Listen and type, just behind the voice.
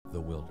the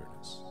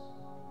wilderness.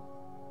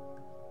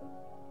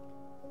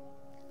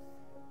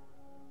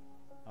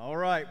 All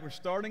right, we're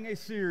starting a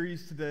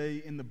series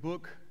today in the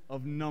book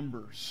of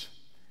Numbers.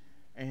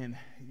 And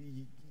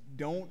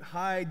don't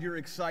hide your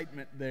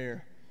excitement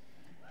there.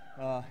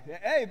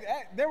 Hey,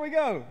 there we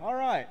go. All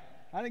right.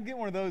 I didn't get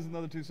one of those in the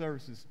other two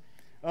services.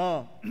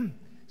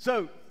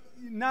 So,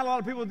 not a lot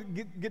of people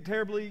get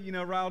terribly,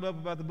 riled up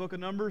about the book of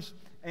Numbers.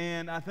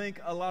 And I think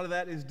a lot of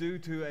that is due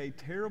to a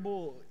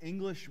terrible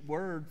English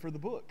word for the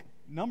book,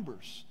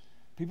 numbers.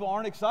 People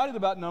aren't excited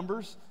about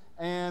numbers.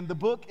 And the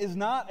book is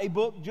not a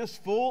book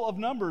just full of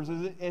numbers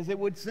as it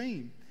would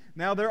seem.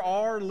 Now, there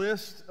are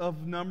lists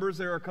of numbers.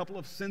 There are a couple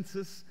of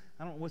census.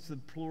 I don't know, what's the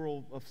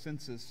plural of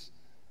census?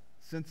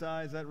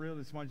 Censi, is that real?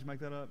 Did somebody just make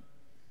that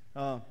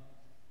up?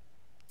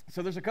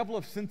 So there's a couple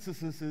of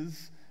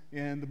censuses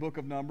in the book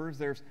of Numbers.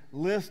 There's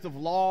lists of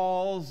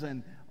laws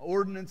and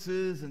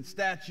ordinances and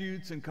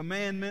statutes and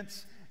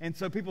commandments. And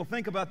so people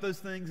think about those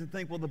things and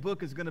think, well, the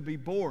book is going to be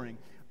boring.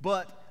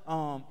 But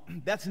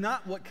that's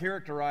not what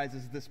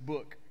characterizes this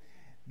book.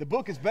 The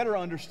book is better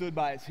understood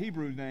by its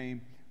Hebrew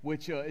name,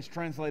 which is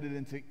translated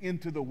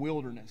into the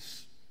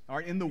wilderness. All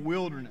right, in the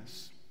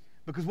wilderness.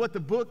 Because what the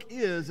book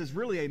is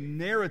really a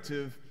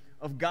narrative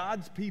of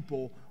God's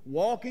people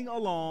walking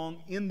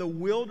along in the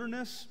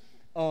wilderness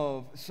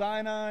of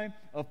Sinai,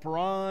 of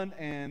Paran,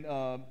 and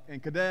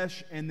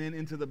Kadesh, and then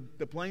into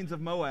the plains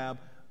of Moab,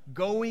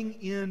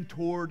 going in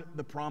toward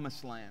the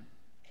promised land.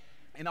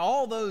 And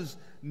all those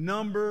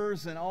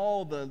numbers and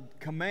all the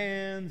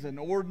commands and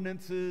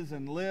ordinances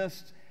and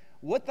lists,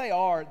 what they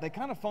are, they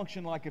kind of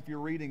function like if you're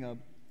reading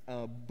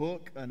a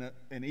book, an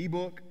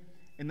e-book,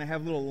 and they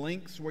have little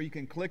links where you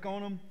can click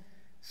on them.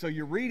 So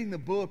you're reading the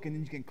book, and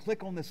then you can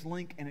click on this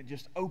link, and it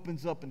just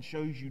opens up and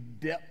shows you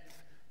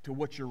depth to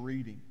what you're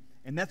reading.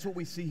 And that's what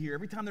we see here.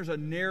 Every time there's a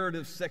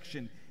narrative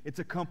section, it's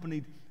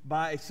accompanied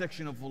by a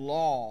section of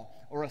law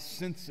or a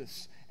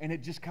census, and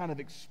it just kind of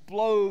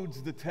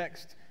explodes the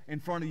text in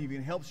front of you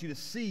and helps you to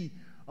see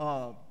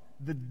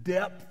the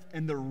depth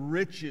and the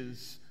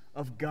riches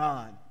of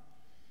God.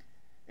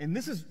 And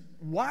this is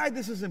why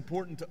this is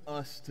important to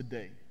us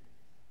today.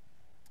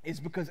 It's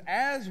because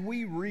as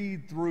we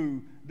read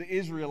through the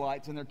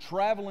Israelites and they're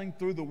traveling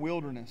through the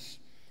wilderness,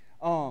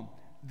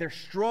 their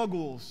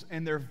struggles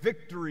and their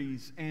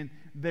victories and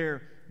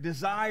their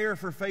desire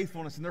for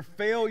faithfulness and their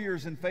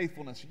failures in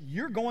faithfulness,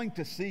 you're going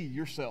to see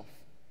yourself.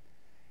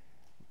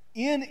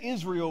 In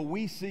Israel,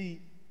 we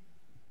see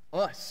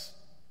us.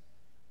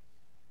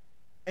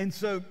 And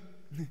so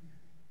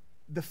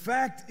the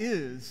fact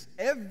is,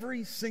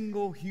 every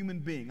single human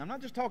being, I'm not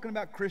just talking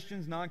about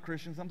Christians,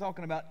 non-Christians, I'm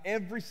talking about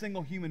every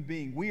single human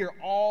being. We are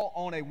all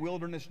on a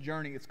wilderness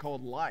journey. It's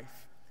called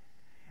life.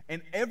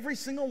 And every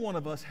single one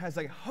of us has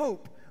a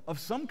hope of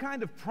some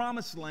kind of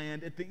promised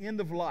land at the end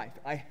of life,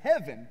 a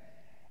heaven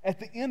at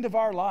the end of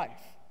our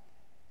life.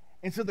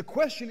 And so the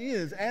question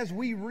is, as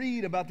we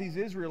read about these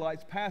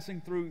Israelites passing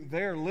through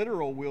their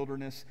literal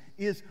wilderness,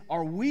 is,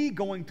 are we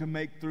going to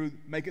make it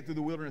through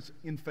the wilderness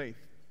in faith?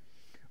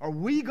 Are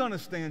we going to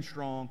stand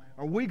strong?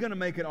 Are we going to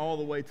make it all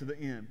the way to the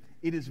end?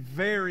 It is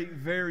very,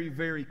 very,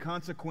 very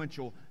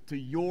consequential to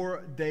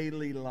your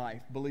daily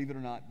life, believe it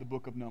or not, the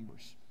book of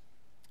Numbers.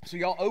 So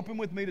y'all open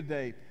with me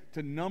today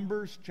to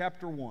Numbers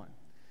chapter 1.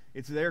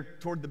 It's there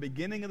toward the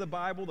beginning of the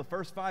Bible, the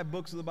first 5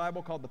 books of the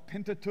Bible called the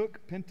Pentateuch,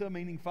 Penta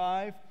meaning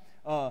 5.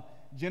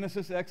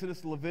 Genesis,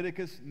 Exodus,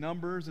 Leviticus,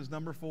 Numbers is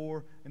number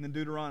 4, and then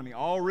Deuteronomy.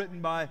 All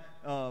written by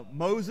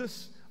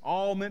Moses,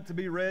 all meant to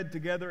be read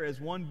together as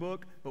one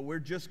book, but we're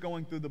just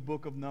going through the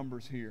book of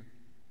Numbers here.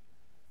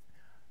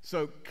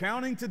 So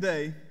counting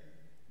today,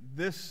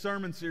 this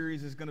sermon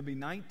series is going to be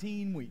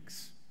 19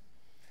 weeks.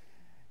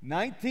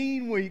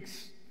 19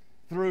 weeks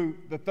through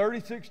the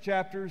 36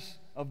 chapters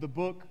of the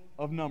book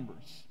of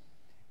Numbers.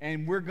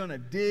 And we're going to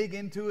dig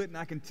into it, and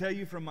I can tell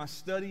you from my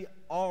study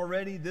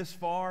already this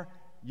far,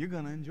 you're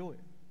going to enjoy it.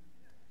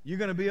 You're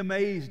going to be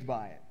amazed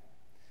by it.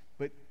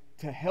 But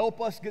to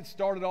help us get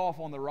started off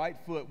on the right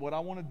foot, what I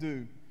want to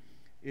do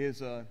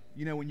is,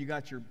 when you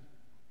got your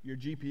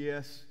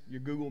GPS, your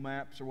Google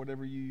Maps, or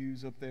whatever you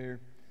use up there,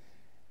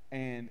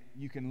 and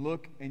you can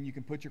look and you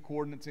can put your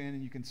coordinates in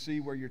and you can see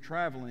where you're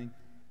traveling,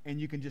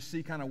 and you can just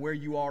see kind of where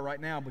you are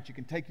right now, but you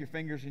can take your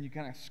fingers and you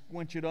kind of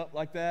squinch it up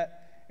like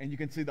that, and you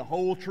can see the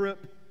whole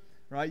trip,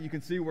 right? You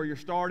can see where you're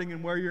starting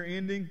and where you're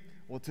ending.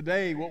 Well,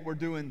 today what we're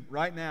doing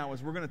right now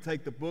is we're going to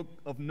take the book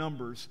of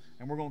Numbers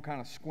and we're going to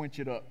kind of squinch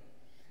it up,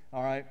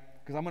 all right?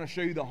 Because I'm going to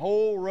show you the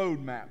whole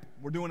road map.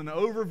 We're doing an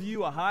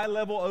overview, a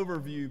high-level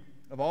overview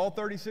of all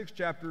 36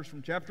 chapters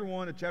from chapter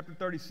 1 to chapter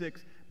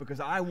 36, because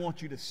I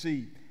want you to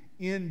see,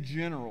 in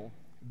general,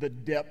 the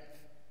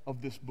depth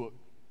of this book.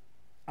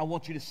 I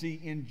want you to see,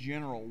 in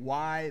general,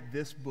 why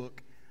this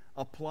book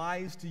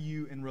applies to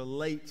you and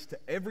relates to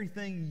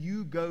everything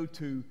you go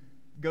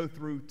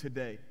through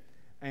today.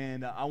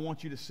 And I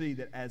want you to see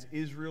that as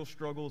Israel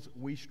struggles,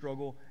 we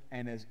struggle,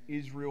 and as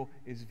Israel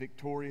is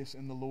victorious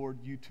in the Lord,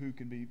 you too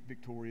can be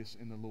victorious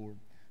in the Lord.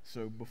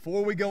 So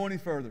before we go any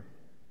further,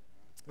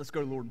 let's go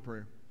to the Lord in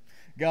prayer.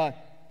 God,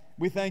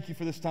 we thank you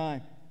for this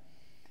time.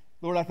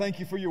 Lord, I thank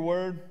you for your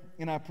word,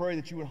 and I pray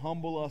that you would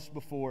humble us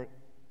before it.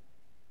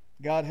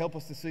 God, help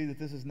us to see that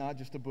this is not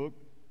just a book.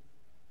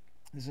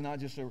 This is not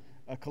just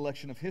a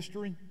collection of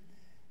history,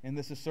 and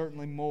this is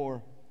certainly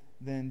more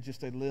than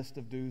just a list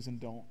of do's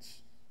and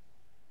don'ts.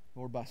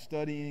 Lord, by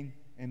studying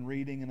and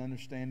reading and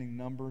understanding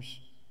Numbers,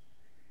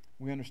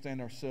 we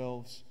understand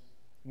ourselves,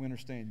 we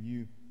understand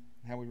you,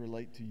 and how we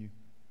relate to you.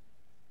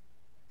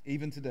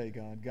 Even today,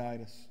 God,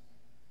 guide us.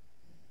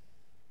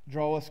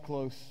 Draw us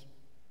close.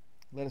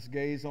 Let us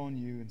gaze on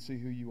you and see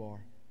who you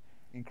are.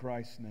 In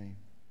Christ's name,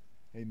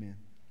 amen.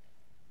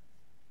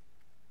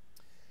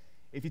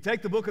 If you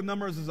take the book of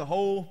Numbers as a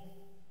whole,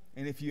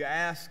 and if you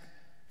ask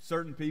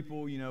certain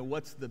people,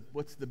 what's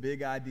the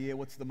big idea,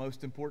 what's the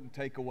most important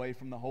takeaway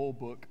from the whole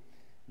book,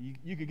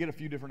 you could get a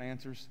few different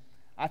answers.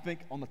 I think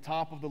on the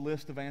top of the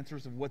list of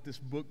answers of what this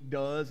book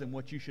does and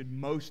what you should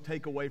most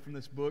take away from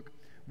this book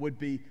would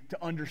be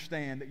to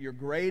understand that your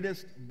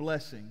greatest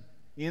blessing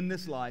in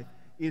this life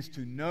is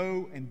to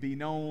know and be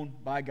known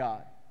by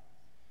God.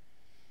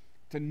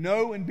 To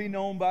know and be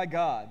known by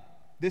God.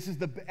 This is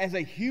as a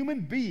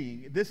human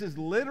being, this is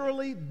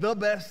literally the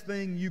best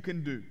thing you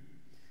can do.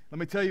 Let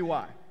me tell you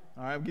why.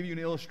 All right, I'll give you an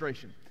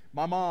illustration.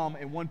 My mom,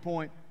 at one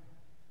point,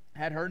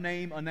 had her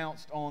name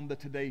announced on the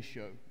Today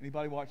Show.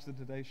 Anybody watch the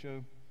Today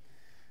Show?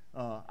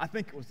 I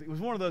think it was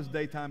one of those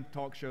daytime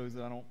talk shows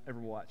that I don't ever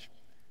watch.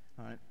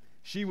 All right.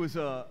 She was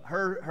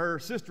her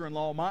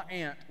sister-in-law, my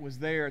aunt, was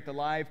there at the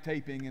live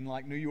taping in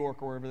like New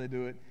York or wherever they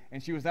do it,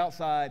 and she was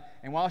outside.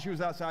 And while she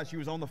was outside, she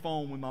was on the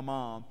phone with my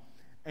mom,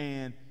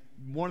 and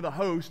one of the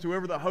hosts,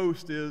 whoever the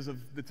host is of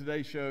the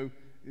Today Show,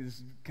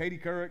 is Katie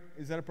Couric.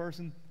 Is that a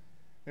person?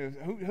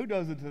 Who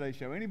does the Today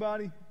Show?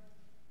 Anybody?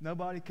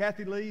 Nobody?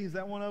 Kathy Lee, is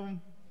that one of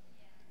them?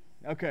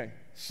 Okay.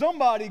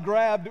 Somebody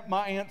grabbed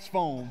my aunt's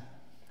phone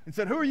and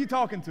said, "Who are you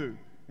talking to?"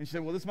 And she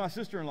said, "Well, this is my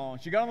sister-in-law."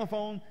 And she got on the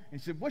phone and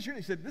she said, "What's your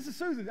name?" She said, "This is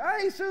Susan."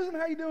 "Hey, Susan,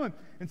 how you doing?"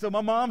 And so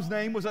my mom's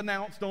name was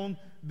announced on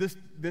this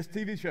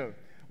TV show.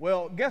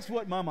 Well, guess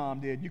what my mom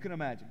did? You can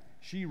imagine.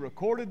 She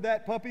recorded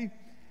that puppy,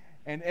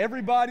 and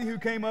everybody who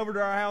came over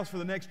to our house for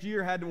the next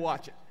year had to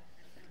watch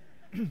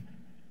it.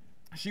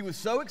 She was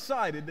so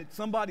excited that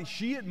somebody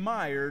she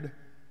admired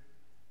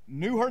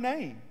knew her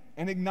name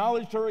and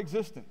acknowledged her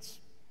existence.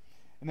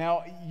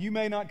 Now, you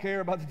may not care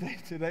about the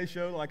Today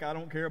Show like I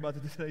don't care about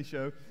the Today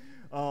Show.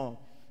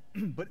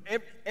 But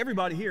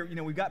everybody here,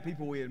 we've got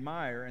people we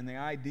admire, and the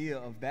idea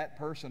of that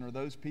person or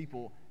those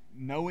people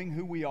knowing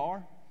who we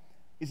are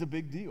is a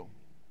big deal.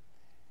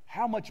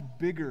 How much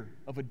bigger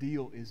of a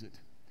deal is it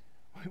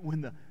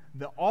when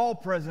the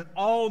all-present,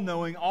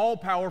 all-knowing,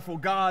 all-powerful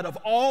God of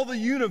all the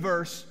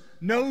universe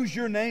knows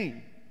your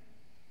name,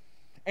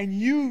 and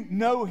you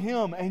know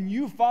Him, and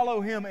you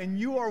follow Him, and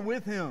you are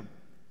with Him?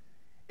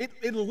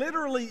 It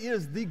literally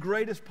is the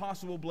greatest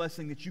possible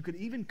blessing that you could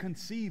even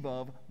conceive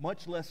of,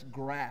 much less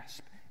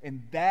grasp.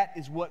 And that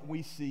is what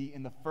we see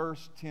in the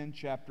first 10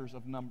 chapters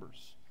of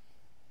Numbers.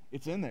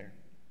 It's in there.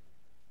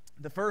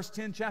 The first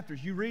 10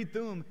 chapters, you read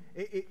through them.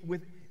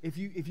 If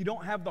you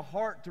don't have the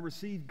heart to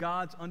receive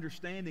God's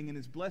understanding and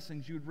His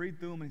blessings, you would read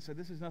through them and say,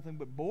 "This is nothing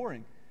but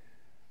boring."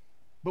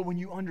 But when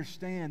you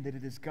understand that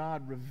it is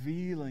God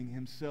revealing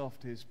Himself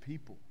to His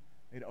people,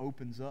 it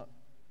opens up.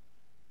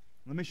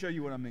 Let me show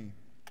you what I mean.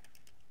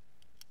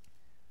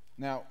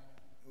 Now,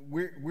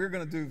 we're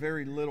going to do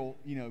very little,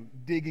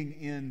 digging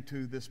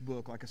into this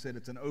book. Like I said,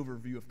 it's an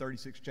overview of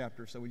 36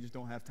 chapters, so we just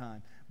don't have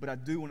time. But I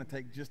do want to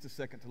take just a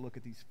second to look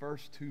at these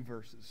first two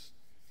verses.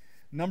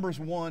 Numbers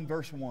 1,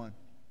 verse 1.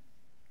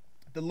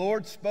 "The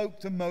Lord spoke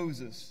to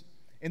Moses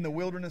in the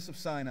wilderness of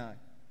Sinai,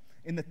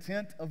 in the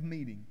tent of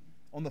meeting,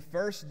 on the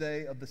first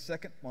day of the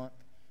second month,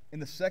 in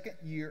the second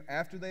year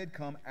after they had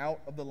come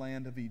out of the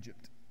land of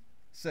Egypt,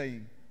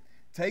 saying,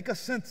 'Take a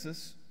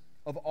census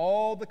of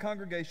all the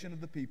congregation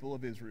of the people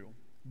of Israel,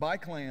 by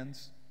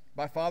clans,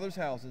 by fathers'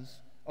 houses,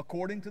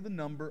 according to the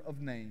number of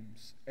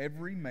names,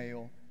 every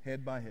male,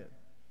 head by head.'"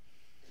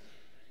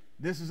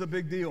 This is a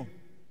big deal.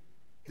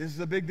 This is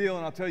a big deal,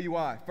 and I'll tell you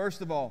why.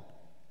 First of all,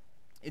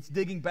 it's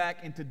digging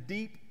back into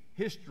deep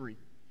history.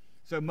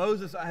 So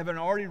Moses, having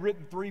already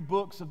written 3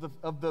 books of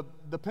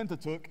the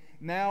Pentateuch,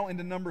 now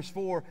into Numbers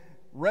 4,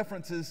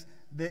 references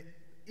the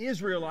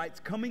Israelites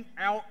coming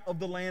out of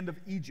the land of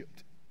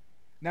Egypt.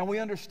 Now we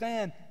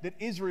understand that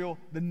Israel,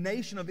 the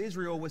nation of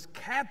Israel, was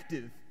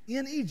captive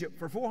in Egypt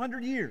for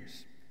 400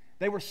 years.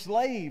 They were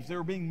slaves. They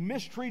were being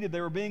mistreated.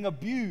 They were being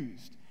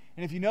abused.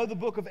 And if you know the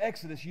book of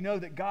Exodus, you know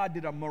that God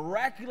did a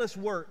miraculous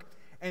work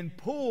and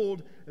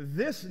pulled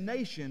this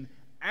nation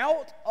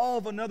out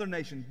of another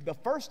nation. The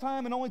first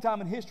time and only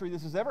time in history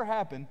this has ever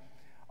happened,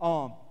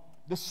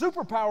 the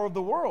superpower of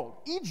the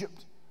world,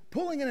 Egypt,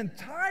 pulling an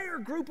entire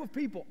group of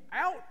people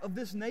out of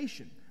this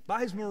nation by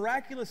His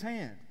miraculous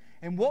hand.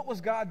 And what was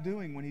God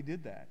doing when He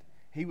did that?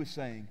 He was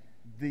saying,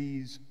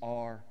 "These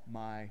are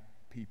my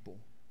people.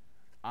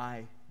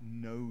 I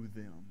know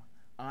them.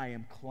 I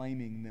am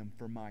claiming them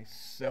for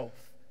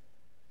myself."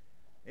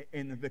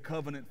 And the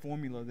covenant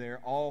formula there,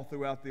 all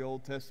throughout the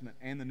Old Testament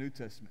and the New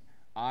Testament.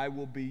 I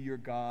will be your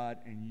God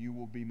and you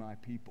will be my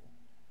people.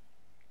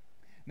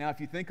 Now, if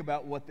you think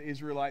about what the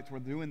Israelites were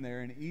doing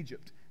there in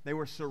Egypt, they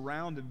were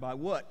surrounded by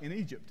what in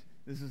Egypt?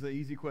 This is an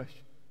easy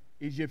question.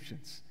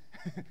 Egyptians.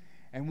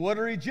 And what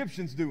are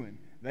Egyptians doing?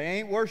 They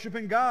ain't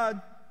worshiping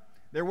God.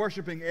 They're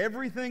worshiping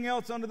everything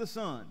else under the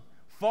sun.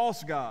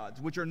 False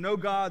gods, which are no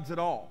gods at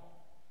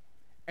all.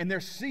 And they're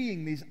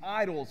seeing these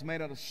idols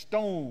made out of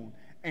stone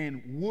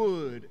and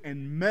wood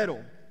and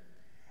metal.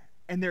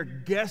 And they're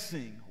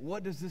guessing,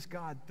 what does this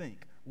God think?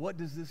 What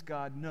does this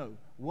God know?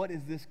 What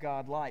is this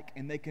God like?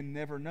 And they can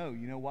never know.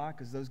 You know why?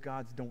 Because those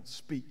gods don't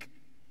speak.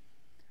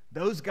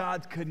 Those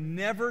gods could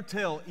never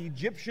tell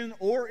Egyptian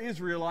or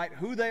Israelite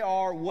who they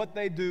are, what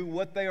they do,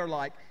 what they are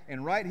like.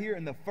 And right here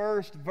in the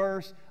first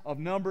verse of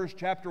Numbers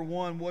chapter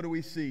 1, what do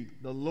we see?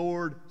 The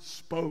Lord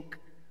spoke.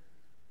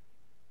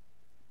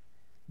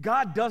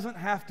 God doesn't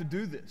have to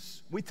do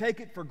this. We take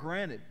it for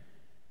granted.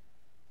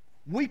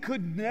 We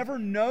could never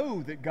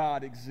know that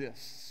God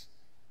exists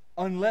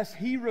unless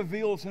He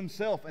reveals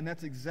Himself, and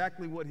that's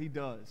exactly what He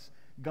does.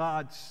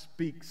 God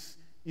speaks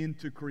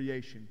into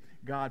creation.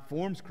 God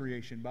forms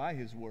creation by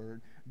His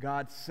Word.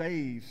 God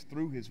saves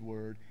through His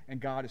Word,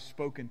 and God has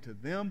spoken to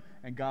them,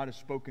 and God has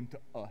spoken to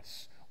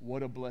us.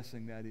 What a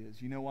blessing that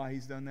is. You know why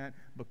He's done that?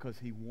 Because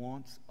He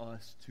wants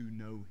us to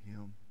know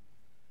Him.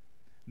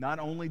 Not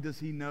only does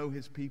He know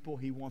His people,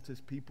 He wants His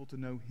people to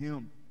know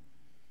Him.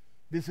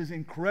 This is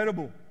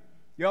incredible.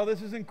 Y'all,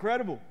 this is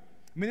incredible.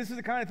 I mean, this is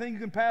the kind of thing you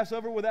can pass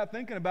over without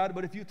thinking about it,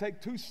 but if you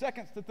take 2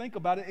 seconds to think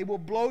about it, it will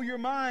blow your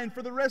mind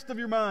for the rest of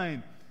your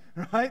mind,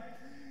 right?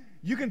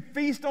 You can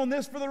feast on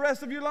this for the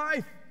rest of your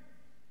life.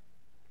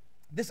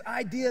 This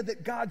idea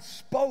that God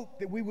spoke,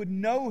 that we would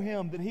know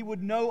Him, that He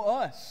would know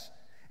us.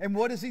 And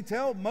what does He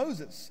tell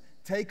Moses?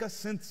 Take a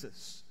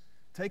census.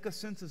 Take a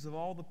census of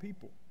all the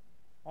people.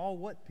 All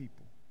what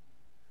people?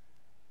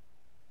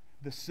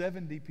 The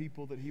 70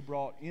 people that He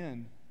brought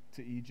in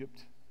to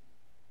Egypt,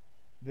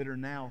 that are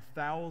now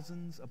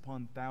thousands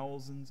upon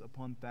thousands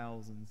upon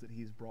thousands that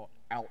He's brought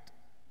out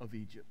of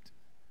Egypt.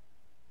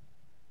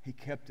 He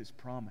kept His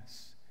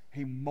promise.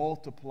 He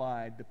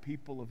multiplied the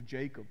people of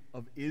Jacob,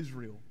 of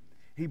Israel.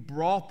 He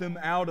brought them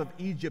out of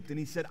Egypt, and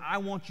He said, I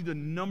want you to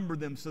number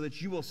them so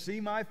that you will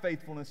see my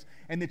faithfulness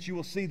and that you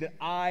will see that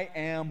I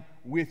am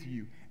with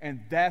you. And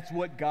that's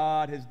what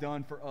God has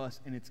done for us,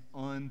 and it's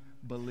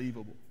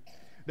unbelievable.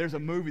 There's a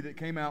movie that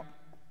came out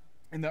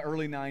in the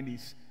early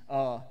 90s.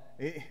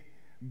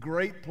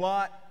 Great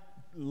plot,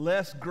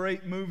 less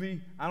great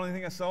movie. I don't even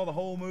think I saw the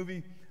whole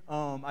movie.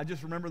 I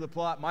just remember the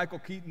plot. Michael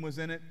Keaton was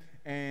in it,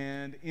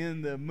 and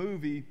in the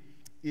movie,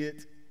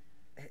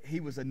 he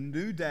was a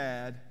new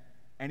dad,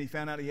 and he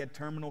found out he had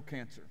terminal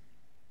cancer.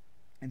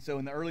 And so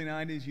in the early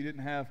 90s, you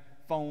didn't have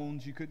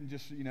phones. You couldn't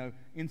just,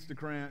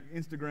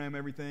 Instagram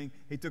everything.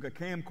 He took a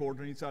camcorder,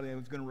 and he decided he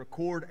was going to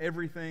record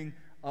everything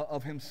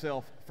of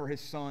himself for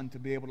his son to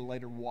be able to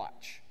later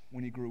watch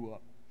when he grew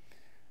up.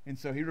 And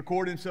so he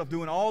recorded himself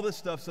doing all this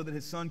stuff so that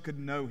his son could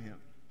know him.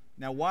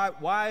 Now,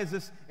 why is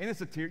this? And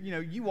it's a tear. You know,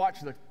 you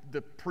watch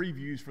the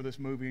previews for this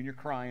movie and you're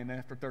crying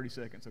after 30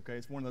 seconds, okay?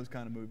 It's one of those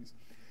kind of movies.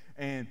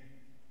 And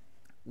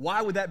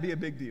why would that be a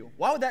big deal?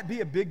 Why would that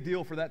be a big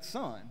deal for that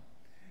son?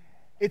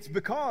 It's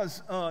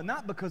because,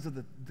 not because of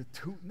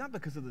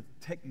the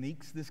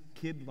techniques this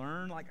kid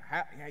learned, like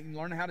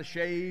learning how to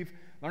shave,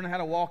 learning how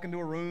to walk into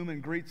a room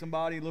and greet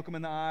somebody, look them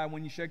in the eye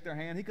when you shake their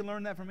hand. He could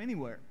learn that from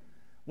anywhere.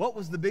 What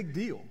was the big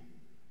deal?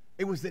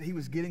 It was that he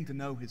was getting to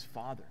know his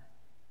father.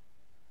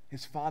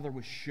 His father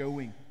was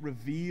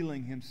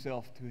revealing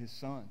Himself to his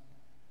son.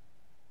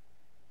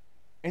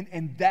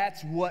 And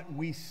that's what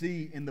we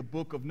see in the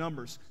book of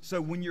Numbers.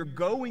 So when you're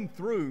going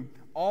through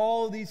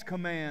all these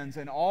commands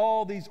and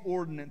all these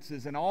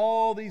ordinances and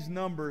all these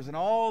numbers and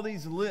all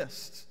these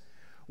lists,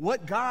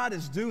 what God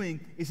is doing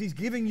is He's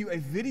giving you a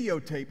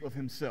videotape of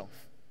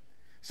Himself.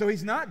 So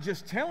He's not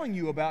just telling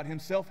you about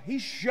Himself,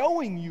 He's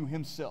showing you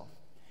Himself.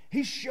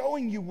 He's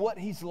showing you what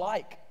He's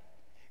like.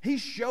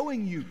 He's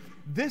showing you,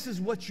 this is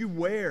what you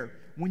wear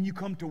when you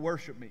come to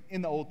worship me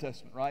in the Old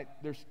Testament, right?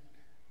 There's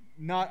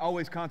not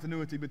always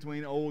continuity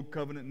between Old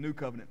Covenant and New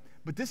Covenant.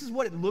 But this is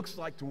what it looks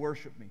like to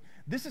worship me.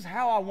 This is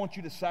how I want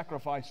you to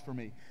sacrifice for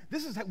me.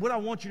 This is what I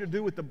want you to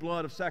do with the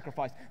blood of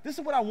sacrifice. This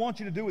is what I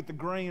want you to do with the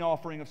grain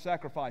offering of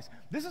sacrifice.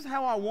 This is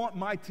how I want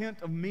my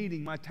tent of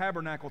meeting, my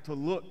tabernacle, to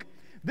look.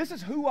 This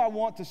is who I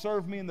want to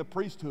serve me in the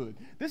priesthood.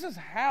 This is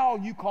how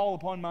you call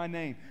upon my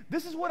name.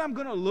 This is what I'm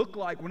going to look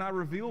like when I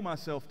reveal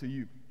myself to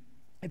you.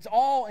 It's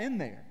all in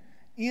there.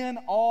 In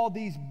all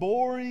these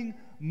boring,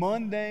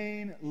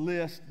 mundane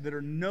lists that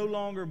are no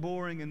longer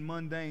boring and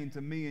mundane to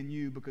me and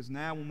you, because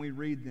now when we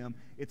read them,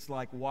 it's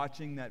like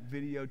watching that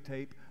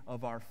videotape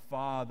of our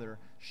Father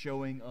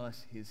showing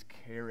us His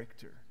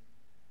character.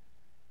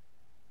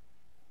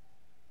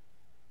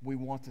 We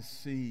want to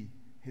see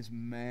His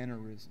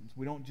mannerisms.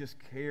 We don't just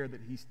care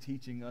that He's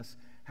teaching us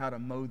how to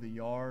mow the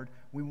yard.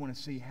 We want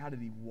to see, how did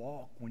He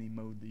walk when He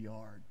mowed the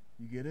yard?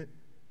 You get it?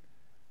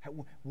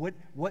 When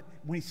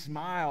He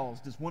smiles,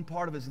 does one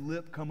part of His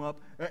lip come up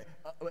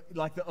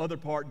like the other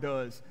part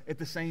does at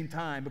the same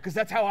time? Because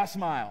that's how I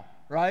smile,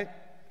 right?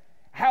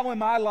 How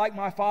am I like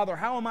my Father?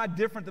 How am I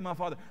different than my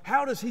Father?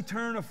 How does He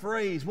turn a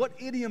phrase? What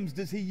idioms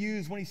does He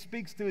use when He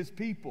speaks to His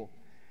people?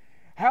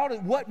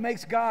 What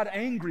makes God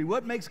angry?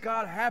 What makes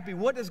God happy?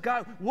 What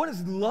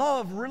does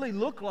love really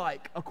look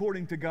like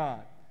according to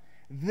God?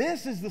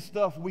 This is the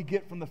stuff we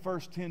get from the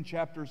first 10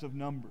 chapters of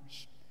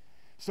Numbers.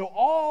 So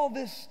all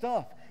this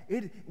stuff,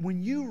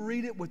 when you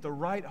read it with the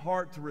right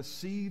heart to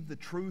receive the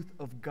truth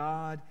of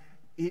God,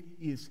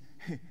 it'd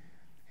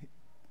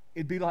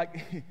be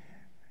like,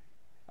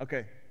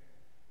 okay,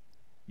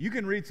 you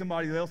can read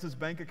somebody else's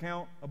bank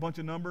account, a bunch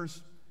of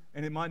numbers,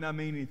 and it might not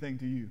mean anything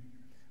to you.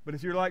 But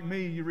if you're like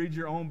me, you read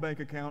your own bank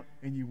account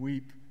and you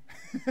weep.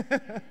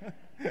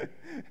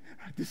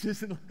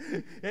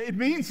 It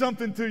means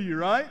something to you,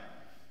 right?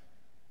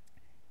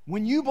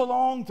 When you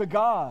belong to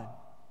God,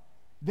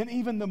 then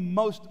even the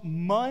most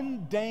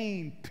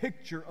mundane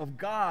picture of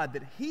God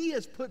that He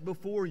has put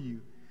before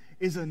you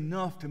is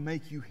enough to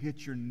make you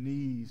hit your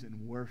knees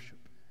and worship.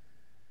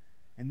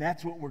 And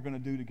that's what we're going to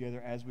do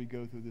together as we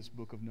go through this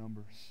book of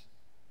Numbers.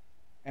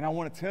 And I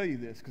want to tell you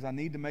this because I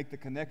need to make the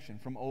connection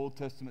from Old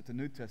Testament to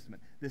New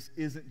Testament. This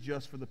isn't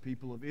just for the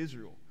people of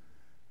Israel.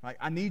 Right?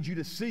 I need you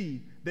to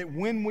see that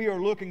when we are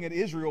looking at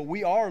Israel,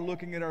 we are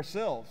looking at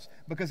ourselves,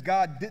 because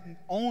God didn't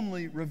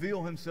only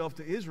reveal Himself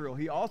to Israel,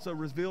 He also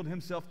revealed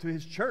Himself to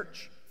His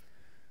church.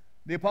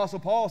 The Apostle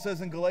Paul says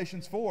in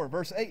Galatians 4,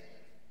 verse 8,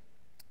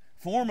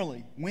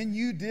 "Formerly, when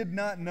you did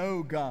not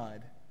know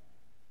God,"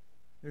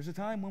 there's a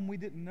time when we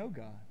didn't know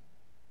God.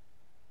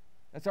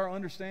 That's our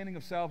understanding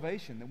of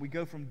salvation, that we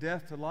go from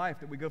death to life,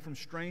 that we go from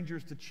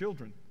strangers to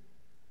children.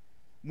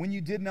 When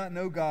you did not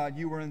know God,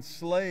 you were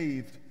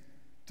enslaved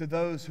to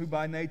those who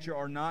by nature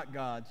are not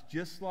gods.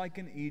 Just like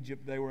in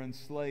Egypt, they were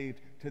enslaved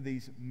to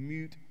these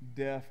mute,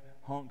 deaf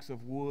hunks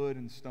of wood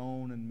and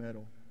stone and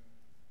metal.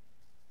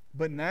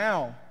 But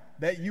now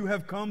that you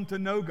have come to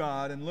know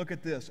God, and look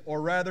at this,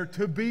 or rather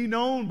to be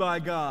known by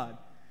God.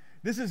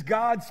 This is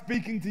God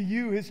speaking to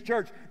you, His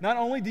church. Not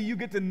only do you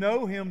get to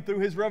know Him through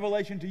His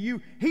revelation to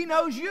you, He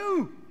knows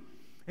you.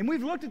 And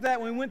we've looked at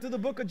that when we went to the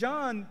book of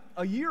John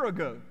a year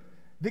ago,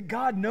 that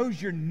God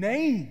knows your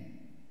name.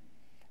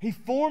 He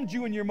formed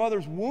you in your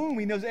mother's womb.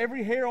 He knows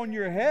every hair on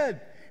your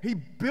head. He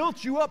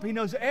built you up. He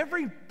knows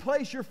every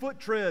place your foot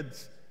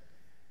treads.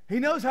 He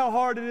knows how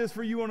hard it is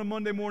for you on a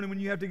Monday morning when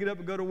you have to get up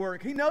and go to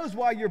work. He knows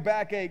why your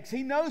back aches.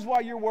 He knows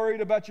why you're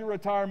worried about your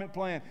retirement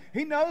plan.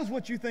 He knows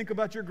what you think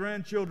about your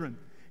grandchildren.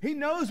 He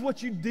knows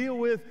what you deal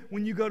with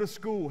when you go to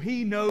school.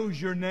 He knows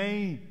your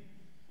name.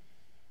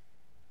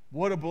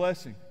 What a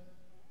blessing.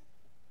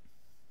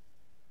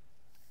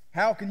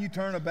 How can you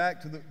turn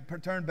back to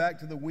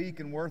the weak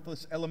and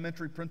worthless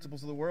elementary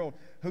principles of the world,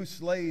 whose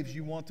slaves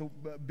you want to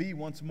be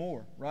once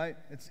more, right?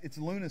 It's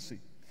lunacy.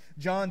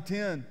 John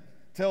 10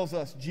 tells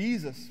us,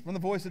 Jesus, from the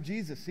voice of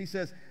Jesus, He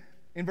says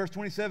in verse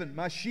 27,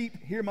 "My sheep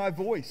hear my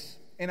voice,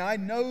 and I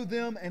know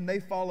them, and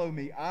they follow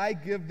me. I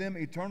give them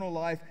eternal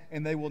life,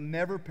 and they will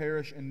never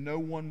perish, and no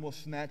one will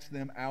snatch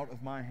them out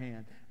of my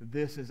hand."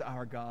 This is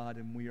our God,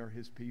 and we are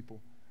His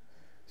people.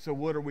 So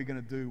what are we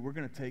going to do? We're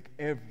going to take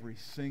every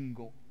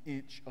single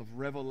inch of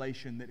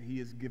revelation that He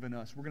has given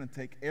us. We're going to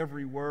take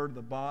every word of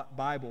the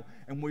Bible,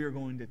 and we are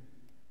going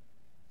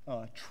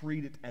to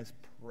treat it as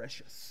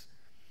precious.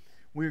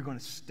 We're going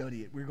to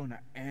study it. We're going to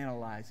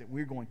analyze it.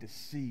 We're going to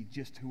see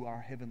just who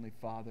our Heavenly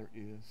Father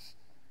is.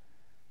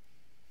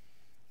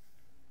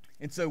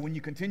 And so when you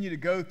continue to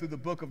go through the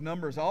book of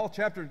Numbers, all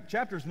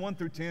chapters 1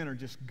 through 10 are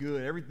just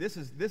good. This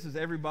is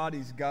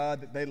everybody's God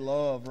that they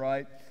love,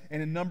 right?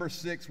 And in number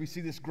 6, we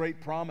see this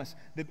great promise,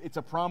 that it's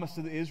a promise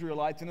to the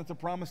Israelites, and it's a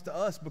promise to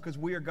us because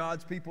we are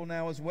God's people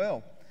now as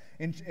well.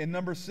 In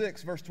number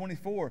 6, verse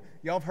 24,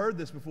 y'all have heard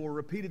this before,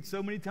 repeated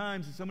so many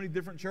times in so many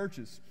different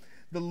churches.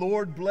 "The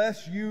Lord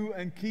bless you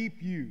and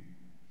keep you.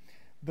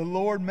 The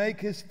Lord make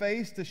His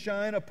face to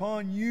shine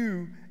upon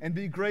you and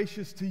be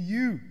gracious to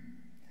you.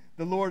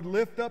 The Lord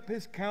lift up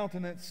His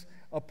countenance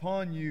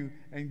upon you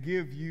and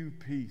give you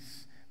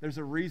peace." There's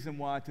a reason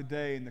why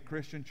today in the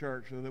Christian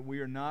church, so that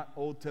we are not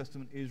Old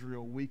Testament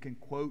Israel, we can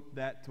quote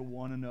that to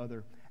one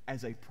another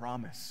as a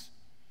promise.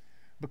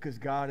 Because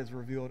God has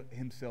revealed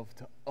Himself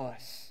to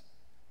us.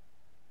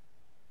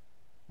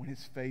 When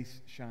His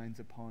face shines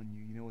upon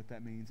you, you know what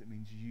that means? It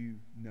means you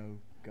know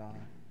God.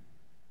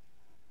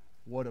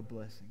 What a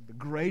blessing. The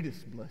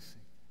greatest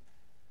blessing.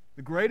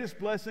 The greatest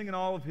blessing in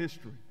all of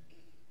history.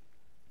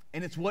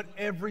 And it's what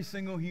every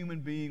single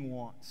human being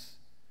wants.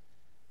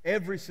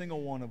 Every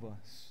single one of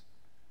us.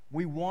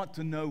 We want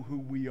to know who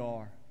we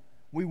are.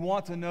 We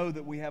want to know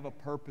that we have a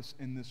purpose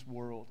in this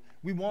world.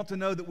 We want to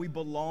know that we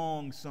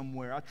belong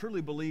somewhere. I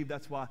truly believe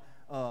that's why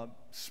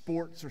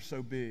sports are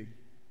so big.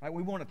 Right?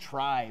 We want a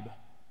tribe.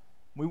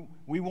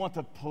 We want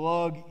to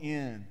plug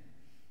in.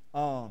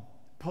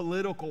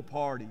 Political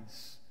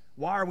parties.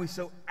 Why are we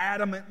so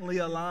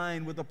adamantly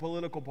aligned with a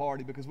political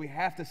party? Because we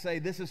have to say,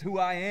 this is who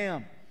I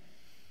am.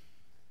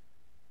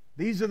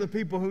 These are the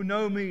people who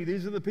know me.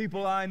 These are the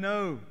people I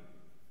know.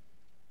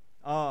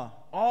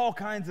 All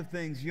kinds of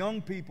things.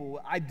 Young people,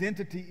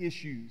 identity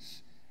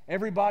issues.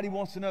 Everybody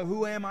wants to know,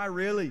 who am I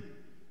really?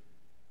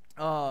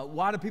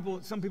 Why do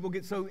some people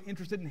get so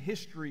interested in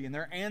history and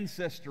their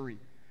ancestry?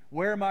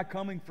 Where am I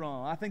coming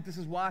from? I think this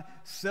is why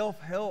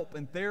self-help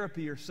and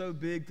therapy are so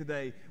big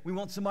today. We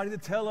want somebody to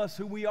tell us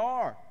who we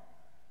are.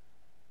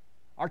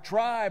 Our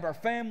tribe, our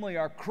family,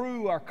 our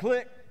crew, our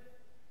clique.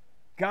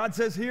 God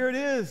says, here it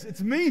is.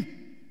 It's me.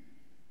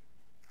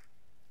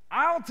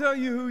 I'll tell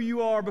you who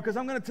you are because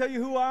I'm going to tell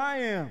you who I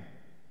am.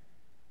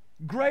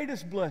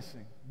 Greatest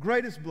blessing.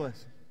 Greatest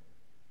blessing.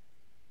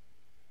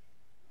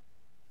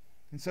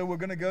 And so we're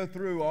going to go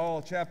through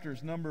all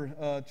chapters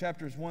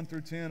 1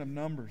 through 10 of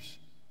Numbers.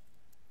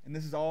 And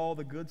this is all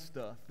the good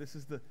stuff. This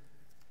is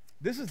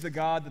the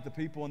God that the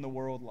people in the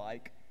world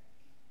like.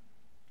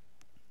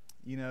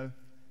 You know,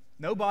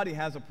 nobody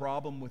has a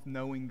problem with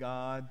knowing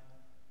God.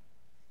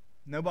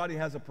 Nobody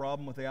has a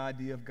problem with the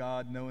idea of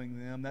God knowing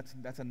them.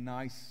 That's a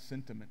nice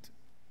sentiment.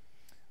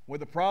 Where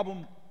the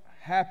problem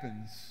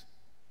happens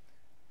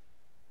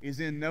is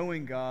in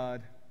knowing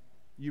God,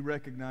 you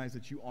recognize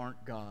that you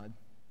aren't God.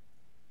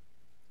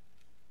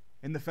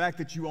 And the fact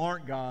that you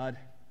aren't God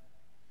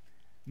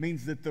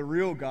means that the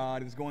real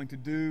God is going to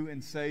do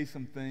and say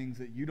some things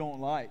that you don't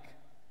like.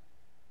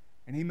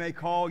 And He may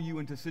call you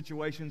into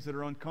situations that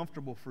are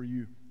uncomfortable for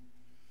you.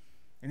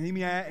 And he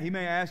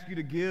may ask you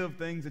to give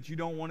things that you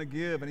don't want to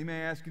give. And He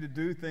may ask you to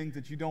do things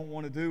that you don't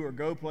want to do or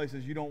go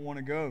places you don't want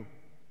to go.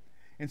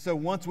 And so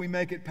once we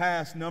make it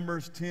past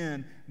Numbers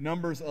 10,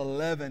 Numbers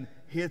 11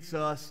 hits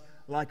us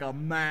like a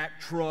Mack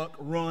truck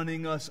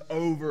running us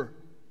over.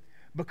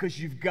 Because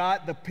you've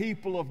got the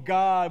people of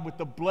God with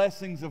the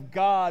blessings of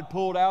God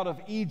pulled out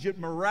of Egypt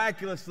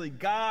miraculously,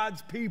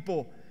 God's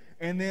people.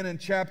 And then in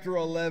chapter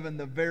 11,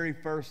 the very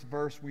first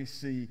verse we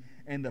see,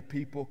 and the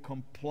people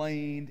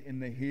complained in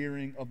the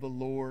hearing of the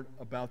Lord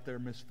about their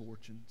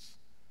misfortunes.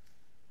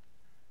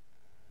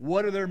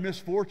 What are their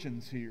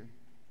misfortunes here?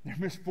 Their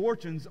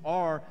misfortunes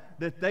are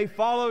that they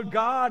followed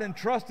God and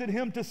trusted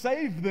Him to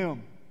save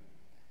them.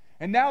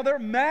 And now they're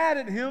mad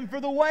at Him for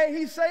the way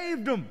He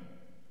saved them.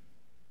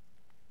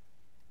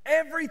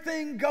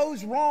 Everything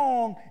goes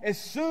wrong as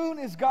soon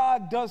as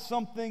God does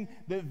something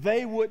that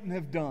they wouldn't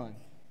have done.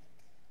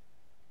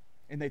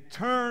 And they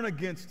turn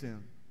against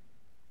Him.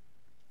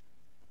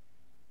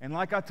 And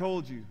like I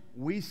told you,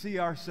 we see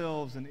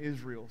ourselves in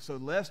Israel. So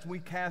lest we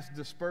cast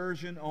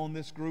dispersion on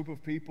this group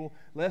of people,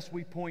 lest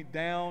we point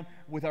down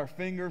with our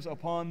fingers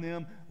upon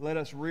them, let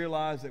us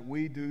realize that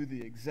we do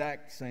the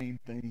exact same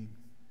thing.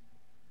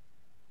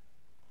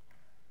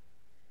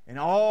 And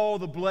all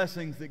the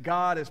blessings that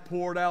God has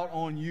poured out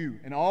on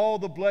you, and all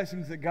the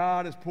blessings that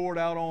God has poured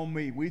out on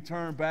me, we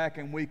turn back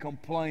and we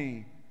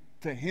complain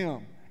to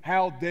Him.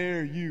 How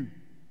dare you?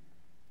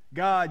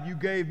 God, you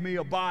gave me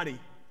a body.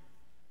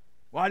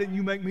 Why didn't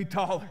you make me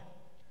taller?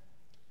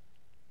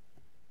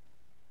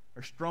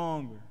 Or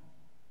stronger?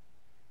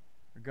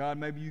 Or God,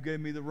 maybe you gave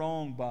me the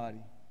wrong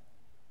body.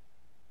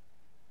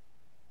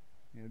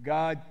 You know,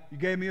 God, you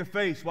gave me a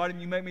face. Why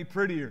didn't you make me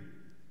prettier?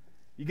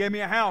 You gave me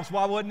a house.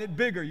 Why wasn't it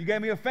bigger? You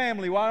gave me a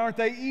family. Why aren't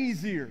they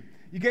easier?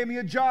 You gave me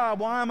a job.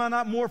 Why am I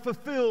not more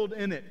fulfilled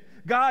in it?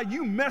 God,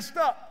 you messed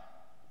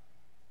up.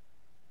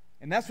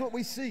 And that's what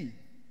we see.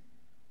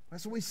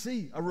 That's what we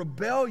see. A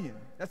rebellion.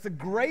 That's the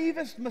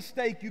gravest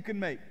mistake you can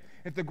make.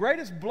 If the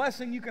greatest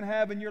blessing you can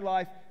have in your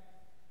life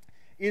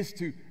is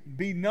to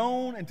be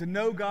known and to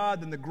know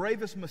God, then the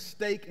gravest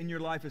mistake in your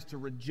life is to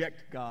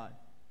reject God.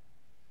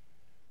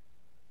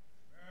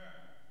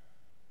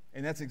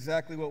 And that's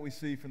exactly what we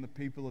see from the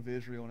people of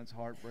Israel, and it's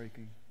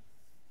heartbreaking.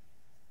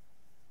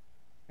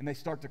 And they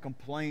start to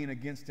complain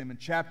against Him. In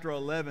chapter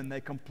 11, they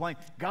complain.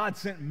 God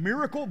sent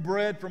miracle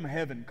bread from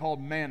heaven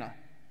called manna.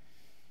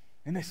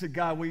 And they said,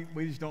 God, we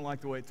just don't like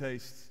the way it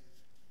tastes.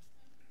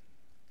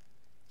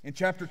 In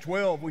chapter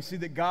 12, we see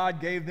that God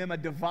gave them a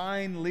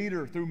divine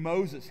leader through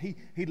Moses.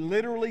 He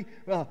literally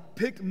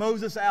picked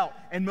Moses out,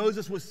 and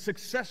Moses was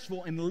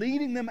successful in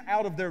leading them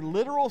out of their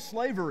literal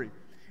slavery.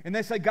 And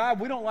they say,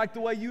 God, we don't like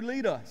the way you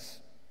lead us.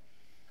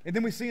 And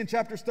then we see in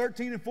chapters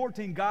 13 and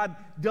 14, God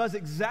does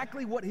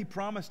exactly what He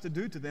promised to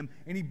do to them,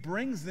 and He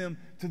brings them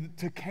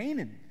to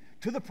Canaan,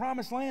 to the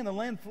promised land, the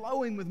land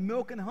flowing with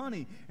milk and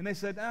honey. And they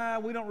said,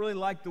 we don't really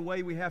like the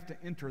way we have to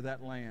enter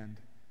that land.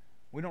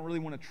 We don't really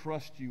want to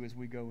trust you as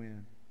we go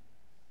in.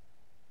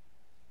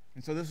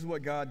 And so this is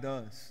what God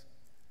does.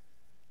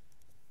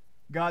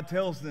 God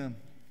tells them,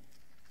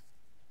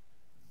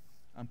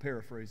 I'm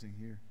paraphrasing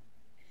here.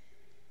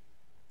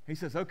 He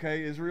says,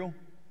 okay, Israel,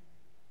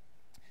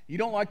 you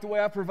don't like the way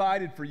I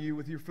provided for you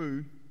with your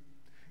food.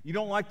 You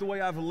don't like the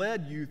way I've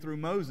led you through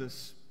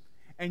Moses.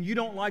 And you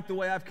don't like the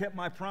way I've kept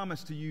my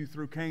promise to you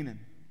through Canaan.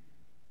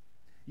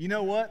 You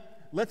know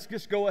what? Let's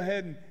just go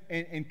ahead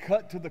and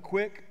cut to the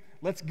quick.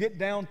 Let's get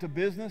down to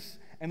business.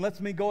 And let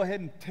me go ahead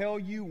and tell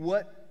you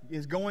what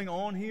is going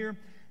on here.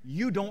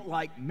 You don't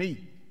like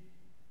me.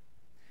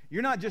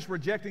 You're not just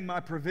rejecting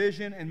my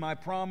provision and my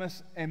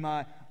promise and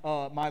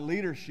my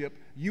leadership.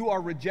 You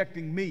are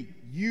rejecting me.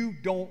 You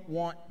don't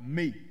want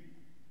me.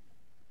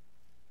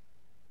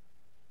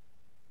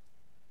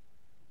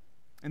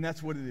 And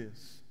that's what it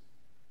is.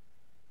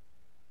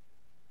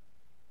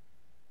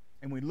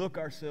 And we look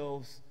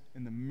ourselves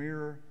in the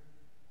mirror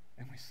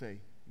and we say,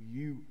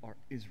 you are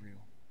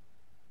Israel.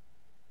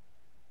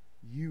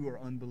 You are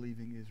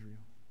unbelieving Israel.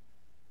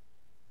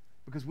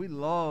 Because we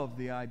love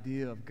the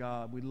idea of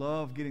God. We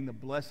love getting the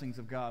blessings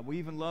of God. We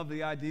even love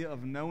the idea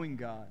of knowing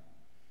God.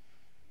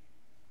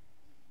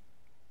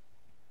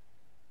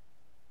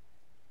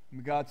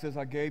 And God says,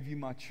 I gave you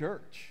my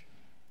church.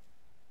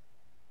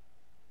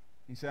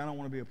 He said, I don't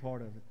want to be a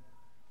part of it.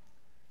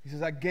 He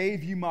says, I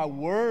gave you my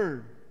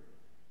word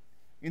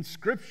in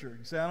Scripture.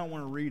 He said, I don't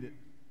want to read it.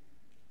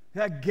 He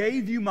said, I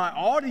gave you my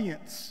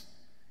audience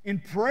in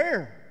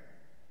prayer.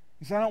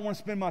 He said, I don't want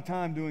to spend my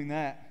time doing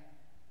that.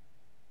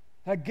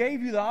 I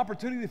gave you the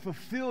opportunity to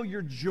fulfill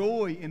your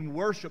joy in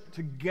worship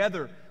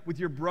together with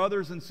your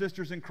brothers and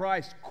sisters in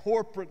Christ,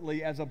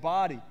 corporately as a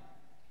body.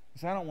 He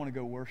said, I don't want to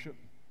go worship.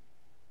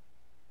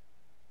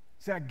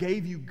 He said, I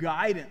gave you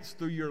guidance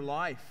through your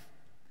life.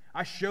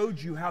 I showed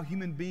you how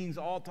human beings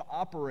ought to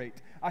operate.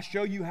 I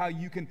show you how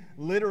you can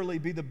literally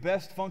be the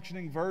best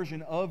functioning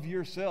version of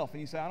yourself.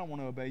 And you say, I don't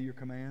want to obey your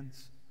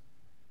commands.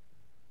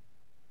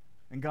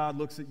 And God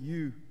looks at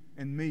you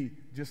and me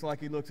just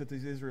like He looks at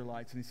these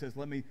Israelites. And He says,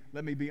 let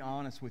me be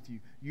honest with you.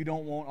 You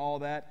don't want all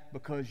that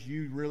because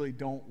you really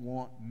don't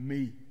want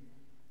me.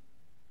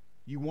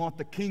 You want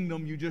the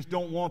kingdom, you just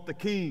don't want the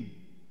king.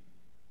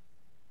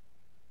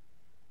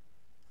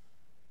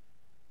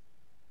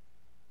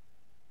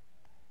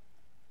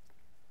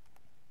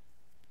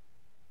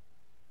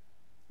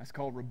 That's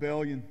called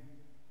rebellion.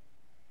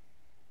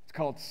 It's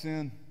called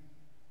sin.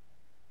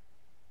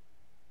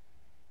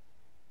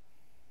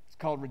 It's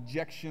called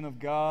rejection of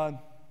God.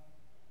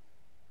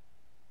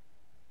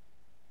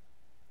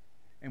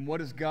 And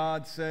what does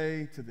God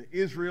say to the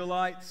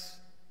Israelites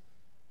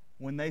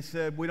when they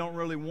said, we don't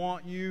really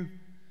want you?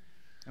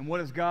 And what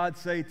does God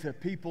say to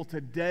people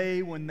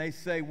today when they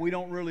say, we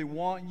don't really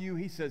want you?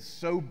 He says,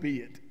 so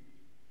be it.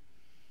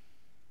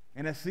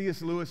 And as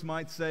C.S. Lewis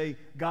might say,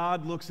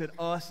 God looks at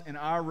us and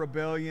our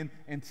rebellion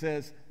and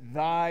says,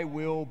 thy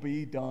will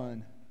be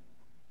done.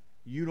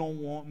 You don't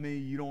want me,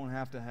 you don't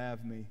have to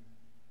have me.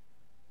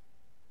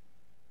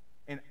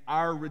 And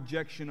our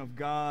rejection of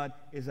God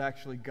is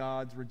actually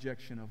God's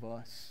rejection of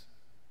us.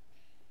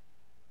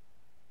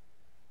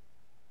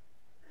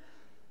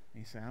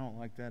 And you say, I don't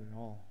like that at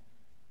all.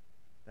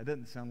 That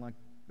doesn't sound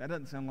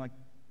like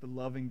the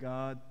loving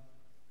God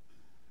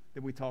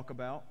that we talk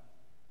about.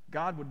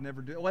 God would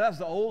never do it. Well, that's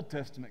the Old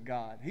Testament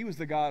God. He was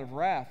the God of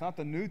wrath, not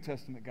the New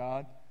Testament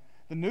God.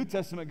 The New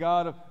Testament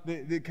God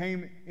that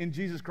came in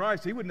Jesus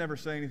Christ, He would never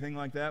say anything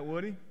like that,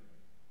 would He?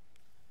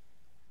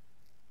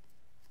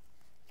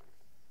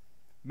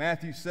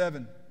 Matthew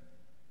 7,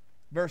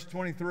 verse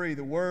 23,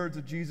 the words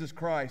of Jesus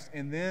Christ,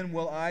 and then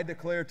will I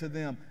declare to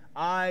them,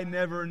 I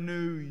never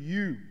knew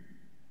you.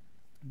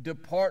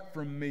 Depart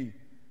from me,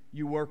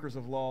 you workers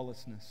of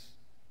lawlessness.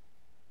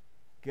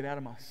 Get out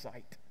of my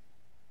sight.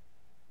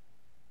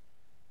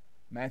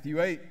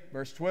 Matthew 8,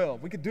 verse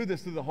 12. We could do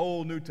this through the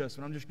whole New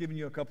Testament. I'm just giving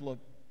you a couple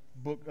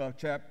of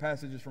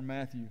passages from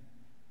Matthew.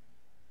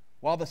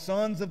 While the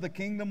sons of the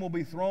kingdom will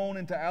be thrown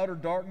into outer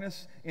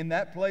darkness, in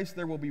that place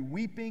there will be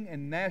weeping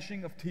and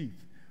gnashing of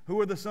teeth. Who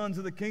are the sons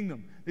of the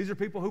kingdom? These are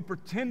people who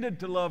pretended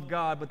to love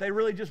God, but they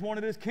really just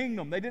wanted His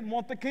kingdom. They didn't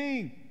want the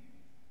king.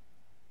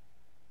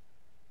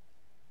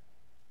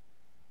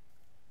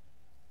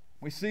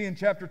 We see in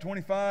chapter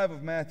 25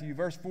 of Matthew,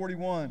 verse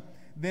 41,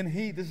 then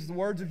this is the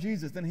words of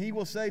Jesus, then He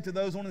will say to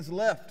those on His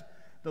left,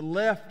 the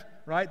left,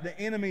 right, the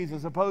enemies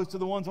as opposed to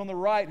the ones on the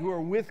right who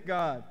are with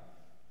God,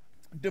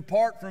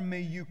 depart from me,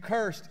 you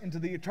cursed, into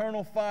the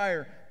eternal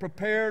fire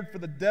prepared for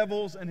the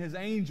devils and his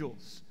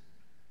angels.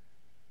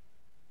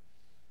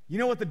 You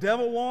know what the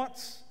devil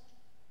wants?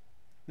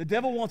 The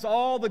devil wants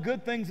all the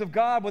good things of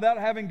God without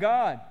having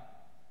God.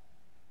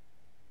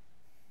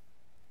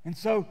 And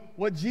so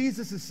what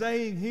Jesus is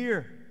saying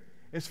here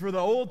is for the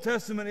Old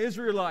Testament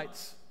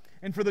Israelites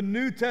and for the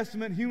New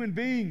Testament human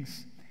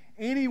beings,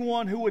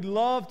 anyone who would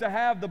love to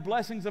have the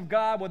blessings of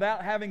God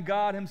without having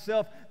God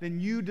Himself, then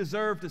you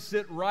deserve to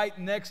sit right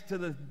next to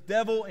the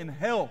devil in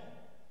hell.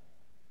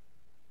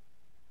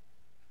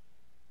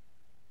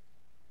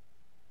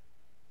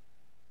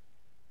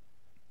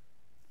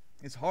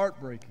 It's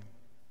heartbreaking.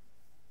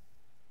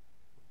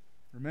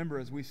 Remember,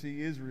 as we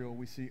see Israel,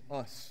 we see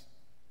us.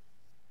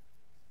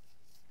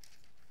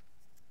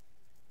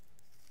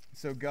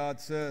 So God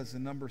says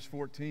in Numbers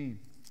 14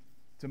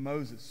 to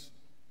Moses,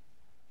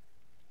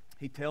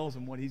 He tells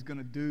him what He's going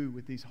to do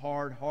with these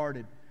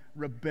hard-hearted,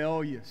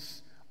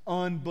 rebellious,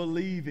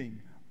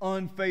 unbelieving,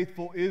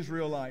 unfaithful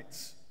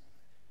Israelites.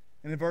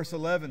 And in verse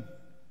 11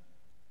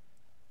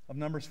 of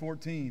Numbers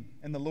 14,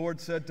 and the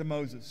Lord said to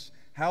Moses,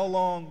 how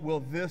long will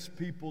this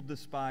people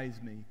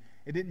despise me?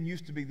 It didn't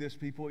used to be this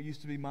people, it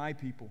used to be my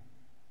people.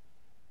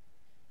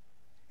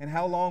 And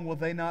how long will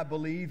they not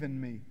believe in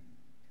me,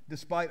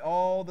 despite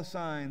all the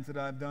signs that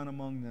I've done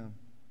among them?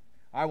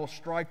 I will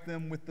strike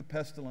them with the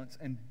pestilence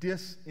and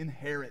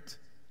disinherit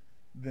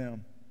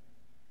them.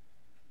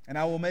 And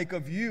I will make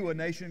of you a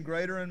nation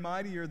greater and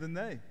mightier than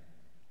they.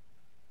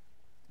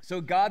 So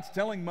God's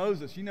telling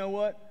Moses, you know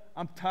what?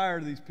 I'm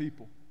tired of these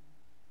people.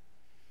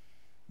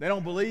 They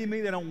don't believe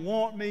me. They don't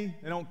want me.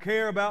 They don't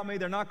care about me.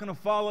 They're not going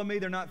to follow me.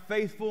 They're not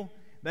faithful.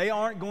 They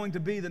aren't going to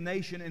be the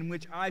nation in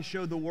which I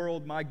show the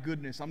world my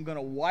goodness. I'm going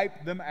to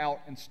wipe them out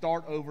and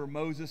start over.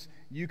 Moses,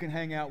 you can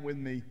hang out with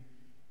me.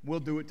 We'll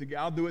do it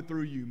together. I'll do it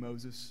through you,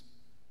 Moses.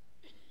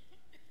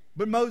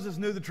 But Moses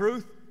knew the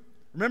truth.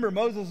 Remember,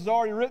 Moses has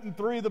already written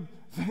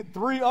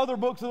three other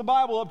books of the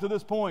Bible up to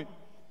this point.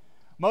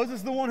 Moses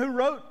is the one who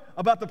wrote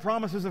about the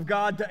promises of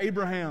God to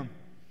Abraham.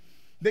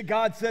 That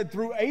God said,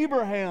 through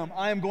Abraham,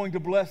 I am going to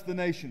bless the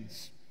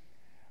nations.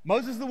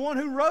 Moses is the one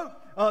who wrote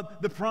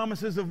the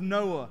promises of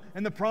Noah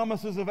and the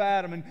promises of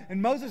Adam.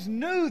 And Moses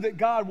knew that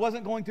God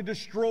wasn't going to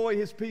destroy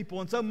his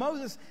people. And so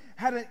Moses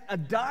had a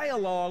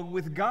dialogue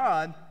with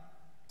God,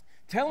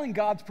 telling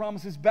God's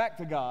promises back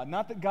to God.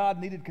 Not that God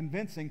needed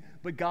convincing,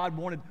 but God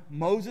wanted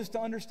Moses to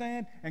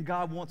understand, and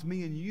God wants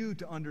me and you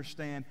to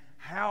understand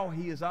how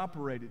he has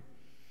operated.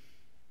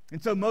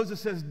 And so Moses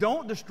says,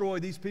 don't destroy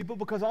these people,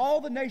 because all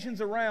the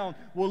nations around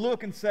will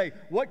look and say,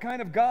 what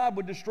kind of God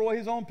would destroy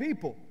his own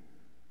people?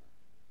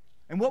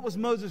 And what was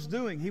Moses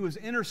doing? He was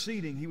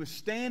interceding. He was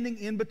standing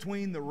in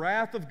between the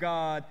wrath of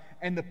God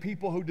and the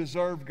people who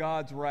deserved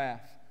God's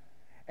wrath.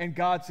 And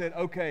God said,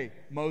 okay,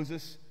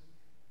 Moses,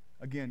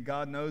 again,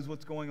 God knows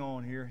what's going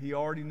on here. He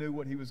already knew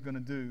what he was going to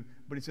do.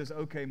 But he says,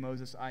 okay,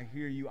 Moses, I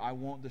hear you. I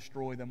won't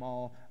destroy them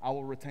all. I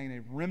will retain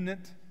a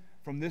remnant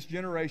from this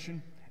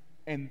generation.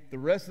 And the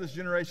rest of this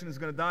generation is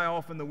going to die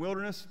off in the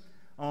wilderness.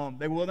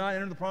 They will not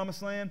enter the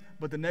promised land,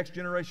 but the next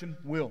generation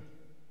will.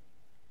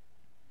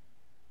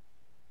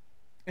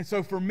 And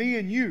so for me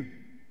and you,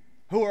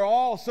 who are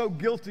all so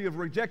guilty of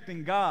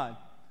rejecting God,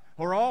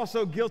 who are all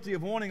so guilty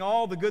of wanting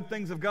all the good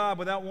things of God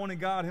without wanting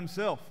God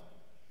himself,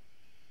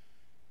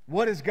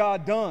 what has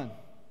God done?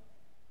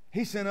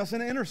 He sent us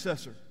an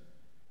intercessor.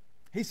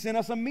 He sent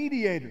us a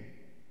mediator,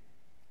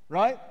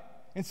 right?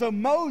 And so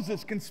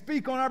Moses can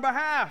speak on our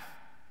behalf,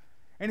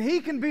 and he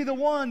can be the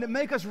one that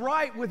make us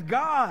right with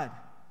God.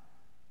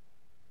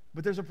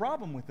 But there's a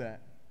problem with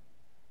that,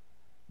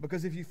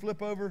 because if you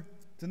flip over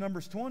to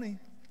Numbers 20,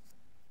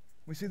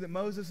 we see that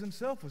Moses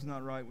himself was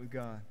not right with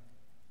God.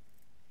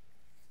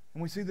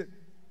 And we see that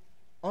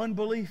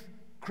unbelief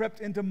crept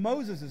into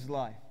Moses'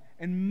 life.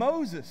 And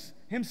Moses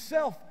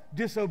himself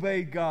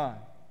disobeyed God.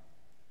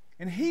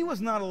 And he was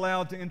not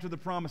allowed to enter the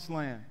promised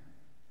land.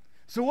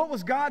 So what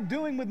was God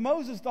doing with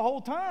Moses the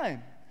whole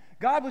time?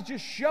 God was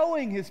just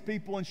showing his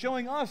people and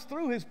showing us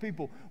through his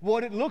people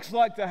what it looks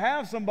like to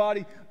have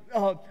somebody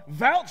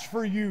vouch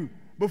for you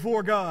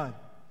before God.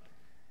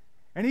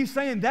 And he's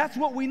saying that's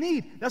what we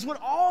need. That's what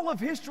all of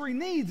history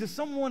needs, is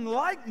someone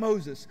like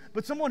Moses,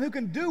 but someone who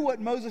can do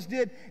what Moses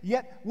did,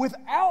 yet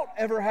without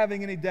ever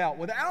having any doubt,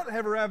 without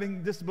ever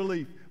having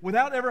disbelief,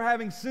 without ever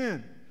having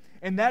sin.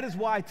 And that is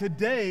why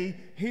today,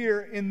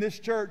 here in this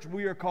church,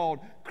 we are called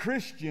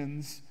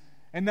Christians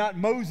and not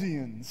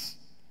Mosians.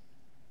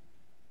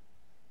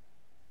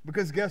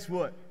 Because guess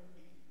what?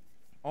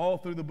 All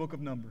through the book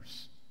of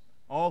Numbers,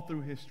 all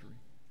through history,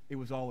 it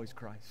was always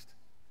Christ.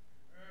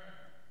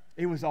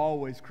 It was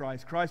always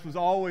Christ. Christ was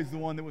always the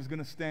one that was going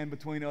to stand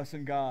between us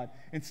and God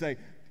and say,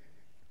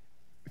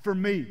 for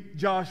me,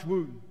 Josh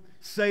Wootton,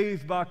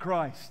 saved by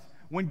Christ,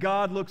 when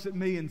God looks at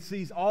me and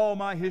sees all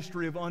my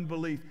history of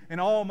unbelief and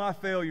all my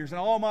failures and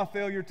all my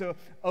failure to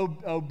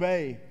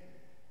obey,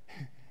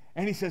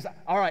 and he says,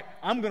 all right,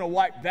 I'm going to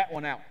wipe that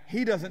one out.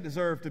 He doesn't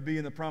deserve to be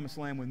in the promised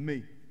land with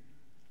me.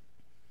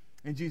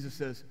 And Jesus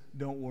says,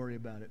 don't worry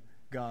about it.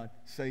 God,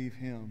 save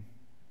him.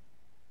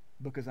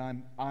 Because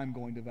I'm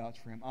going to vouch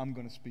for him. I'm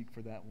going to speak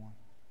for that one.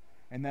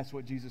 And that's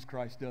what Jesus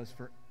Christ does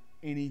for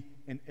any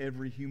and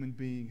every human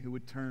being who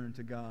would turn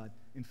to God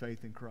in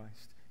faith in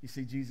Christ. You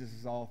see, Jesus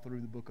is all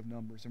through the book of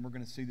Numbers, and we're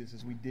going to see this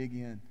as we dig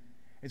in.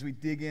 As we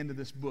dig into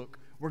this book,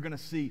 we're going to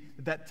see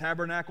that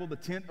tabernacle, the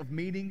tent of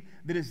meeting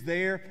that is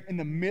there in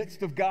the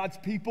midst of God's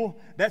people,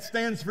 that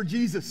stands for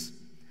Jesus.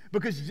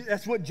 Because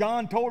that's what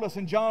John told us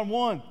in John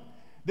 1,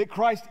 that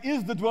Christ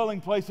is the dwelling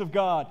place of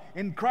God,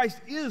 and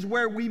Christ is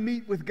where we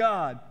meet with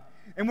God.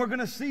 And we're going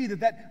to see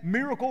that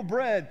miracle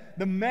bread,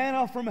 the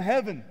manna from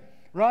heaven,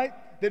 right,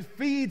 that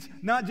feeds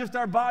not just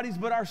our bodies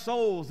but our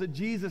souls, that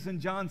Jesus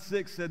in John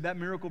 6 said, that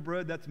miracle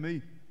bread, that's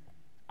me.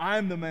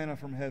 I'm the manna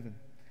from heaven.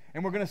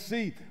 And we're going to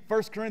see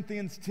 1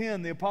 Corinthians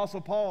 10, the Apostle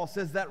Paul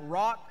says that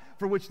rock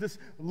for which this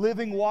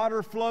living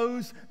water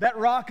flows, that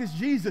rock is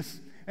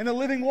Jesus. And the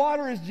living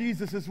water is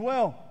Jesus as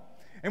well.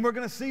 And we're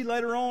going to see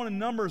later on in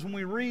Numbers when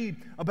we read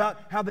about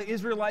how the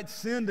Israelites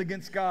sinned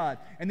against God.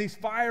 And these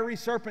fiery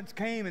serpents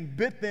came and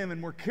bit them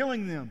and were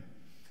killing them.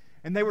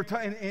 And they were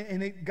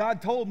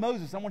God told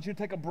Moses, I want you to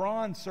take a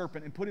bronze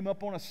serpent and put him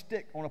up on a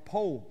stick, on a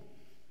pole.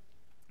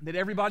 That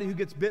everybody who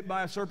gets bit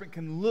by a serpent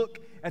can look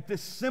at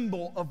this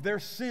symbol of their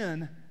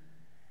sin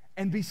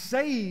and be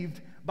saved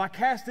by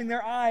casting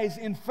their eyes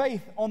in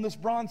faith on this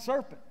bronze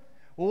serpent.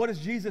 Well, what does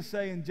Jesus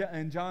say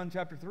in John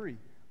chapter 3?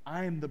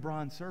 I am the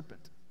bronze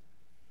serpent.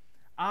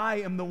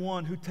 I am the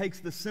one who takes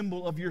the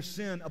symbol of your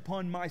sin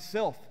upon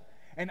myself,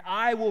 and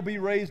I will be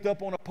raised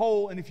up on a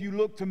pole, and if you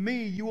look to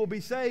me, you will be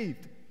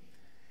saved.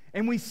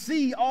 And we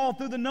see all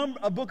through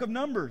the book of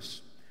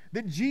Numbers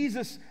That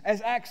Jesus,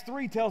 as Acts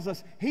 3 tells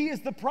us, He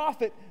is the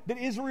prophet that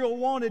Israel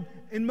wanted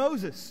in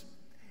Moses.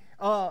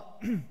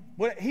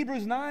 What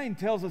Hebrews 9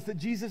 tells us that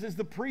Jesus is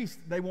the priest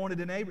they wanted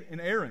in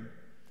Aaron.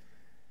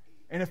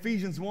 And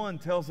Ephesians 1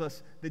 tells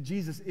us that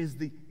Jesus is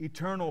the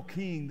eternal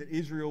king that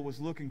Israel was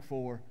looking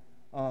for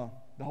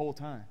the whole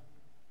time.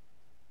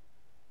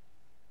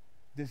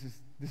 This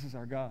is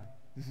our God.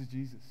 This is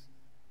Jesus.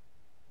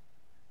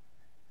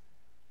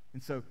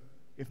 And so,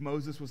 if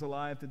Moses was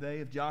alive today,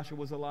 if Joshua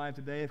was alive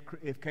today,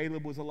 if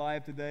Caleb was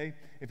alive today,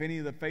 if any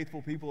of the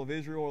faithful people of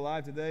Israel were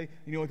alive today,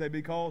 you know what they'd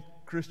be called?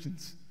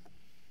 Christians.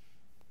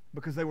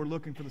 Because they were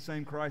looking for the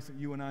same Christ that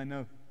you and I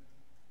know.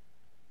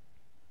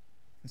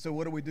 And so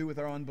what do we do with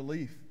our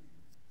unbelief?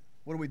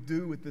 What do we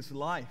do with this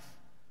life?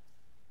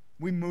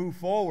 We move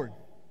forward.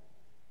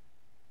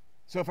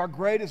 So if our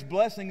greatest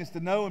blessing is to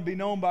know and be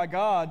known by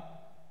God,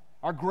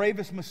 our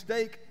gravest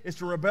mistake is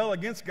to rebel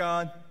against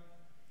God,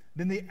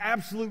 then the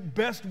absolute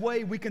best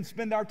way we can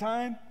spend our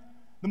time,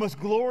 the most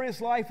glorious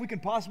life we can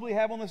possibly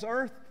have on this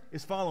earth,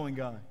 is following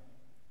God.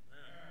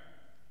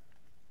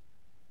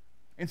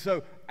 And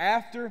so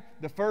after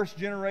the first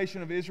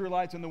generation of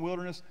Israelites in the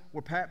wilderness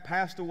were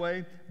passed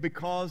away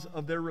because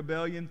of their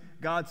rebellion,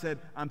 God said,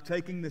 I'm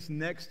taking this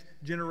next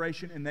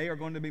generation, and they are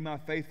going to be my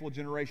faithful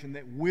generation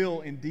that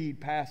will indeed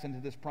pass into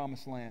this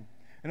promised land.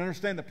 And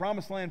understand, the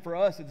promised land for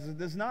us, it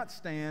does not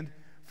stand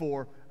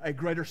for a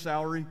greater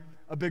salary,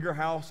 a bigger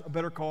house, a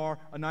better car,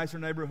 a nicer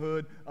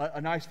neighborhood, a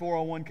nice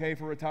 401k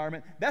for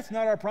retirement. That's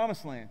not our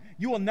promised land.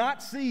 You will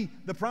not see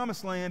the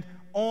promised land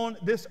on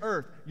this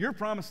earth. Your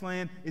promised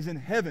land is in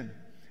heaven,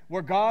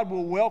 where God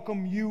will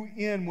welcome you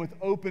in with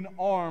open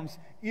arms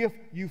if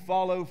you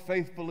follow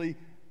faithfully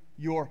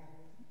your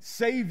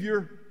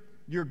Savior,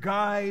 your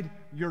guide,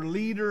 your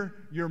leader,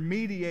 your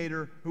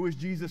mediator, who is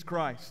Jesus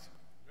Christ.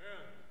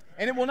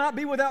 And it will not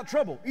be without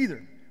trouble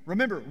either.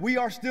 Remember, we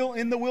are still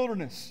in the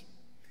wilderness.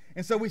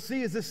 And so we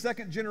see as this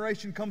second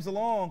generation comes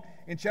along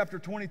in chapter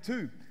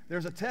 22,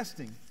 there's a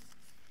testing.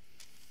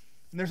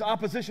 And there's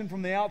opposition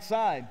from the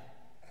outside.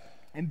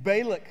 And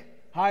Balak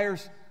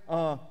hires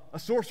a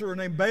sorcerer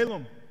named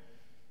Balaam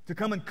to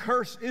come and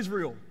curse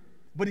Israel.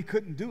 But he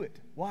couldn't do it.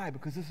 Why?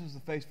 Because this is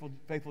the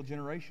faithful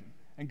generation.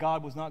 And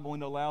God was not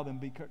going to allow them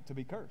to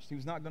be cursed. He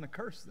was not going to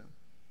curse them.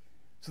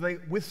 So they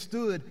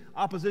withstood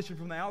opposition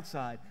from the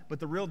outside. But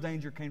the real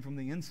danger came from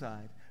the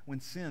inside when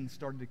sin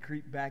started to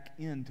creep back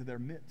into their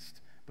midst.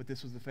 But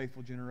this was the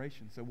faithful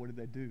generation. So what did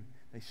they do?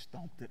 They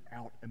stomped it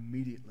out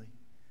immediately.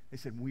 They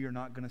said, we are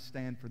not going to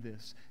stand for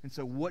this. And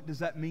so what does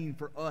that mean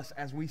for us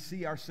as we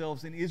see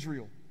ourselves in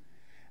Israel?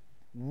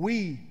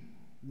 We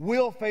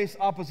will face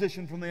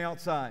opposition from the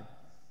outside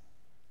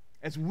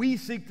as we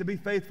seek to be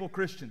faithful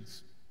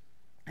Christians.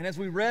 And as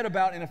we read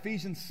about in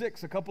Ephesians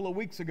 6 a couple of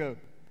weeks ago,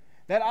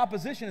 that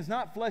opposition is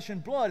not flesh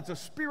and blood. It's a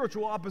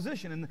spiritual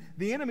opposition. And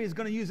the enemy is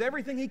going to use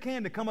everything he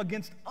can to come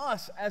against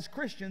us as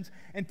Christians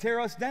and tear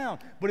us down.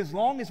 But as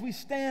long as we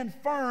stand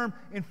firm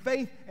in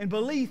faith and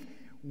belief,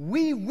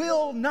 we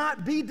will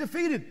not be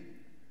defeated.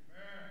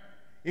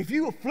 If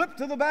you flip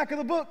to the back of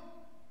the book,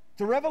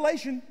 to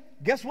Revelation,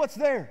 guess what's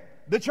there?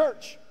 The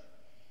church.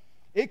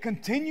 It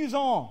continues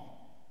on.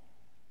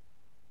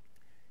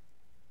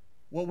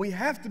 What we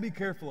have to be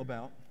careful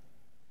about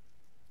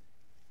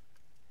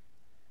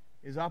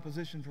is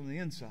opposition from the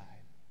inside.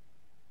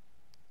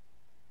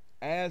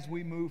 As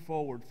we move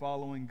forward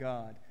following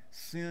God,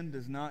 sin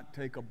does not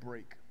take a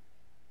break.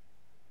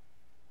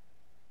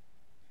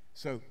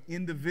 So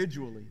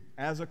individually,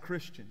 as a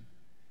Christian,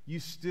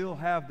 you still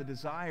have the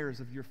desires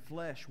of your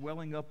flesh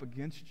welling up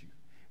against you.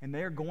 And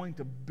they're going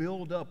to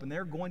build up, and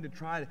they're going to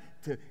try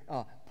to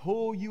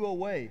pull you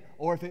away,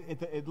 or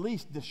at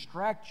least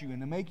distract you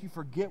and to make you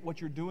forget what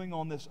you're doing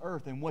on this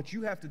earth. And what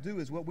you have to do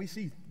is what we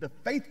see the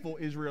faithful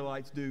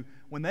Israelites do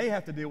when they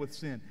have to deal with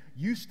sin.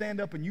 You stand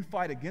up and you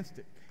fight against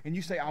it. And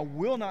you say, I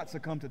will not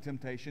succumb to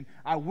temptation.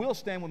 I will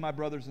stand with my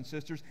brothers and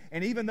sisters.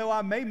 And even though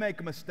I may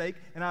make a mistake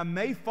and I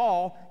may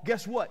fall,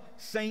 guess what?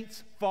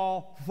 Saints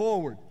fall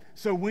forward.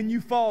 So when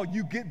you fall,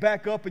 you get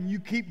back up and you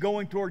keep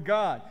going toward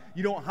God.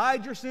 You don't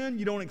hide your sin.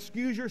 You don't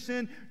excuse your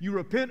sin. You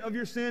repent of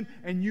your sin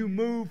and you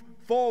move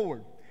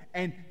forward.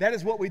 And that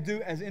is what we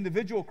do as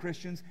individual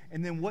Christians.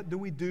 And then what do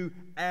we do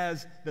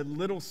as the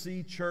Little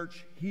C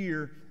Church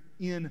here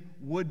in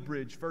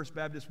Woodbridge, First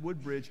Baptist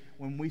Woodbridge,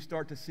 when we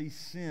start to see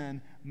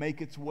sin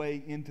make its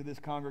way into this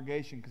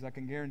congregation? Because I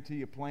can guarantee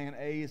you plan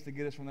A is to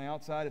get us from the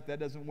outside. If that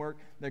doesn't work,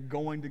 they're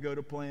going to go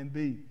to plan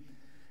B.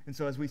 And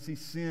so as we see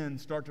sin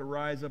start to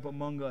rise up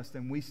among us,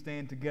 then we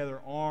stand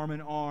together arm in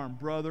arm,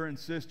 brother and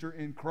sister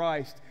in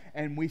Christ,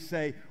 and we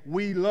say,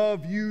 we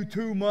love you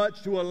too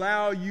much to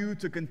allow you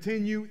to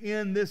continue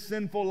in this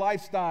sinful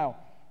lifestyle.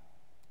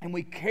 And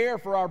we care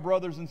for our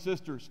brothers and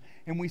sisters.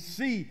 And we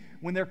see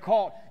when they're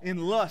caught in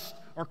lust,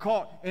 or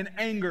caught in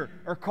anger,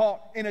 or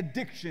caught in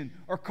addiction,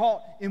 or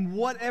caught in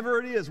whatever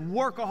it is,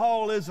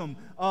 workaholism,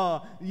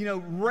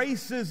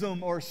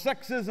 racism, or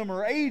sexism,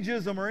 or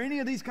ageism, or any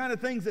of these kind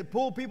of things that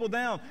pull people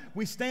down.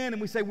 We stand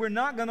and we say, we're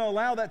not going to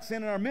allow that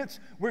sin in our midst.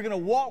 We're going to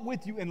walk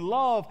with you in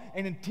love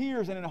and in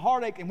tears and in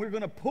heartache, and we're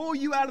going to pull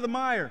you out of the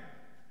mire.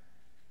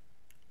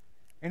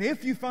 And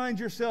if you find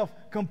yourself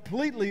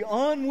completely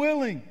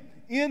unwilling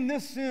in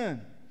this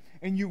sin,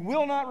 and you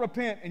will not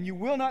repent, and you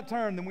will not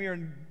turn, then we are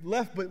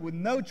left but with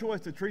no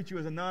choice to treat you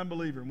as a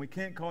non-believer, and we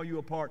can't call you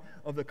a part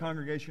of the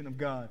congregation of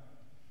God,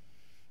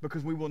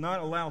 because we will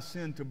not allow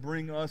sin to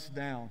bring us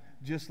down,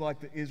 just like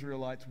the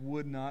Israelites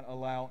would not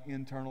allow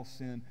internal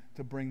sin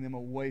to bring them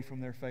away from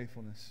their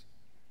faithfulness.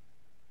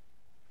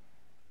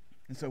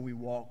 And so we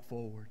walk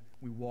forward,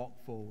 we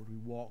walk forward, we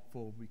walk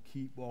forward, we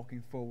keep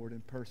walking forward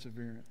in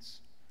perseverance.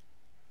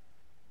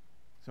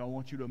 So I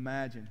want you to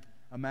imagine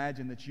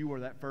that you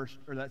are that first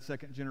or that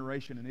second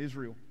generation in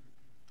Israel.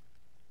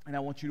 And I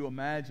want you to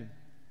imagine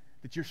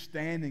that you're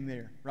standing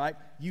there, right?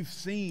 You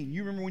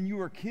remember when you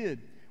were a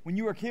kid. When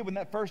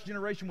that first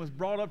generation was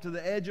brought up to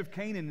the edge of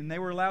Canaan and they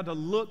were allowed to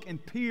look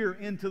and peer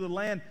into the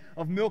land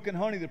of milk and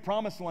honey, the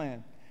promised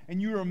land.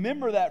 And you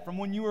remember that from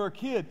when you were a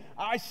kid.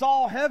 I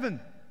saw heaven.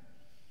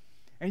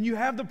 And you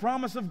have the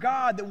promise of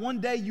God that one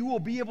day you will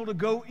be able to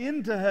go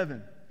into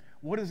heaven.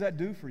 What does that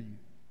do for you?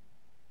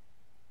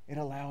 It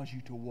allows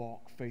you to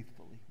walk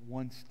faithfully,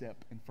 one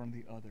step in front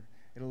of the other.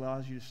 It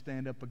allows you to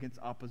stand up against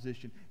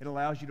opposition. It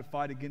allows you to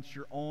fight against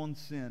your own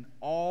sin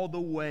all the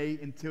way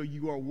until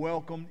you are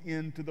welcomed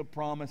into the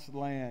promised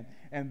land.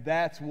 And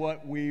that's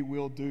what we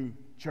will do,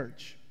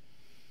 church.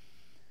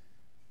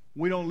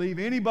 We don't leave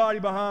anybody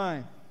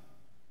behind.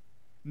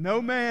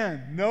 No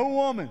man, no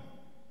woman.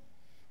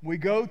 We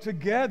go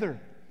together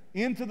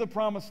into the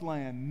promised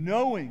land,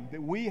 knowing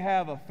that we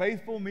have a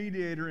faithful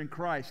mediator in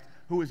Christ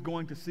who is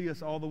going to see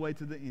us all the way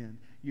to the end.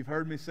 You've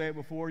heard me say it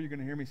before. You're going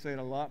to hear me say it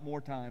a lot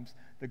more times.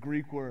 The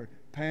Greek word,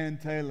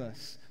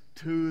 pantelos,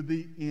 to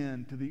the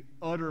end, to the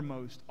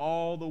uttermost,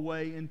 all the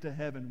way into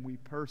heaven, we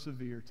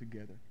persevere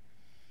together.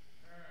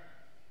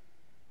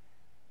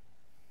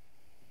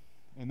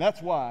 And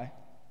that's why,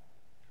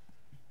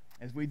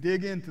 as we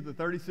dig into the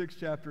 36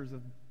 chapters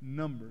of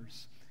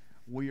Numbers,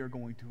 we are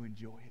going to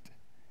enjoy it.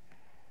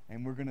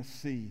 And we're going to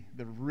see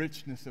the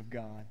richness of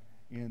God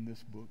in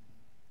this book.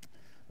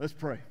 Let's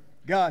pray.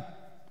 God,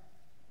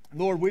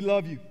 Lord, we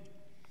love you.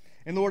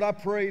 And Lord, I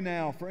pray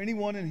now for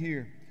anyone in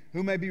here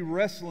who may be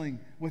wrestling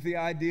with the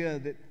idea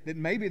that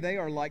maybe they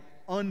are like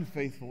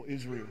unfaithful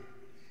Israel.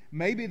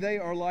 Maybe they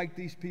are like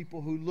these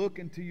people who look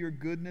into your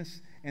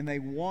goodness and they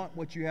want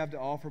what you have to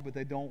offer, but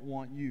they don't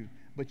want you.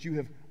 But you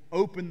have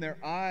opened their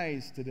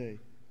eyes today,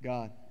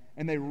 God,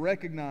 and they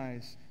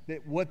recognize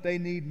that what they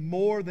need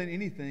more than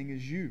anything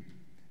is you.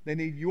 They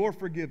need your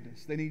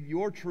forgiveness. They need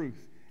your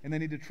truth. And they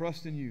need to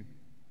trust in you.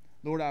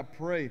 Lord, I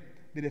pray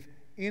that if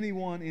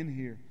anyone in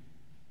here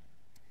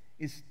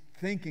is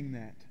thinking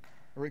that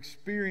or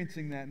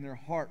experiencing that in their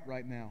heart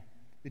right now,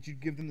 that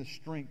you'd give them the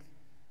strength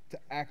to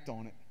act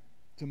on it,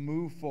 to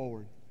move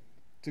forward,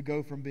 to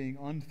go from being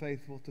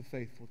unfaithful to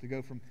faithful, to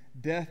go from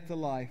death to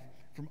life,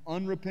 from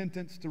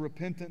unrepentance to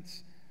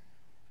repentance,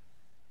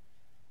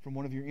 from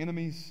one of your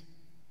enemies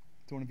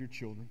to one of your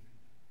children.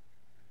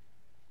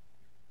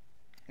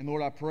 And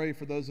Lord, I pray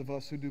for those of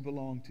us who do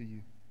belong to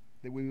you,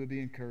 that we would be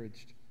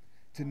encouraged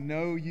to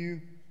know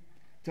you,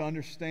 to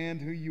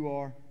understand who you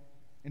are,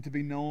 and to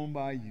be known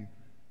by you.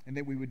 And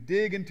that we would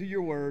dig into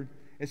your word,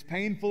 as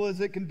painful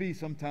as it can be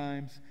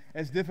sometimes,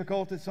 as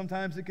difficult as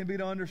sometimes it can be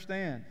to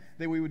understand,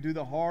 that we would do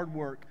the hard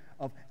work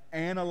of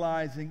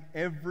analyzing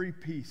every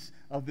piece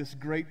of this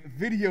great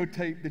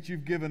videotape that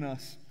you've given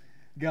us,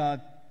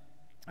 God,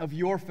 of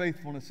your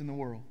faithfulness in the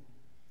world.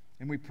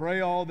 And we pray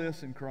all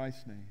this in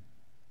Christ's name.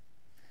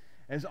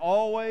 As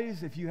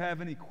always, if you have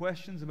any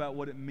questions about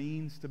what it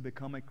means to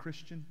become a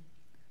Christian,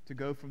 to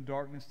go from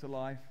darkness to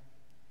life,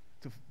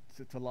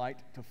 to light,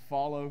 to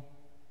follow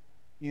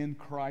in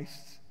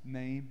Christ's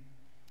name,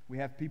 we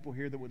have people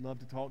here that would love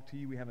to talk to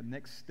you. We have a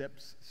Next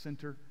Steps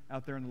Center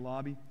out there in the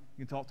lobby.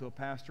 You can talk to a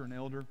pastor, an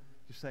elder.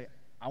 Just say,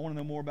 I want to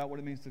know more about what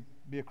it means to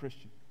be a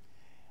Christian.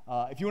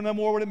 If you want to know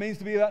more what it means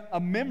to be a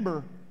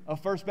member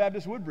of First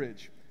Baptist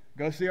Woodbridge,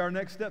 go see our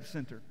Next Steps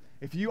Center.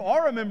 If you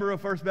are a member of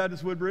First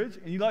Baptist Woodbridge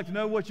and you'd like to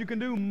know what you can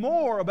do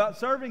more about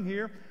serving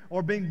here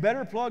or being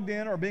better plugged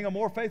in or being a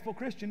more faithful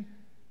Christian,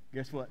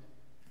 guess what?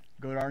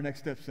 Go to our Next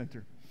Step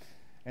Center.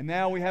 And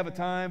now we have a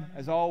time,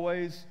 as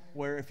always,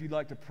 where if you'd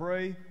like to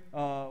pray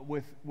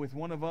with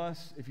one of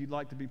us, if you'd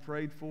like to be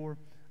prayed for,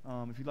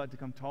 if you'd like to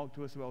come talk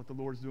to us about what the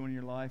Lord's doing in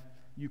your life,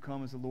 you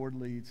come as the Lord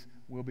leads.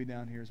 We'll be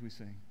down here as we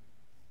sing.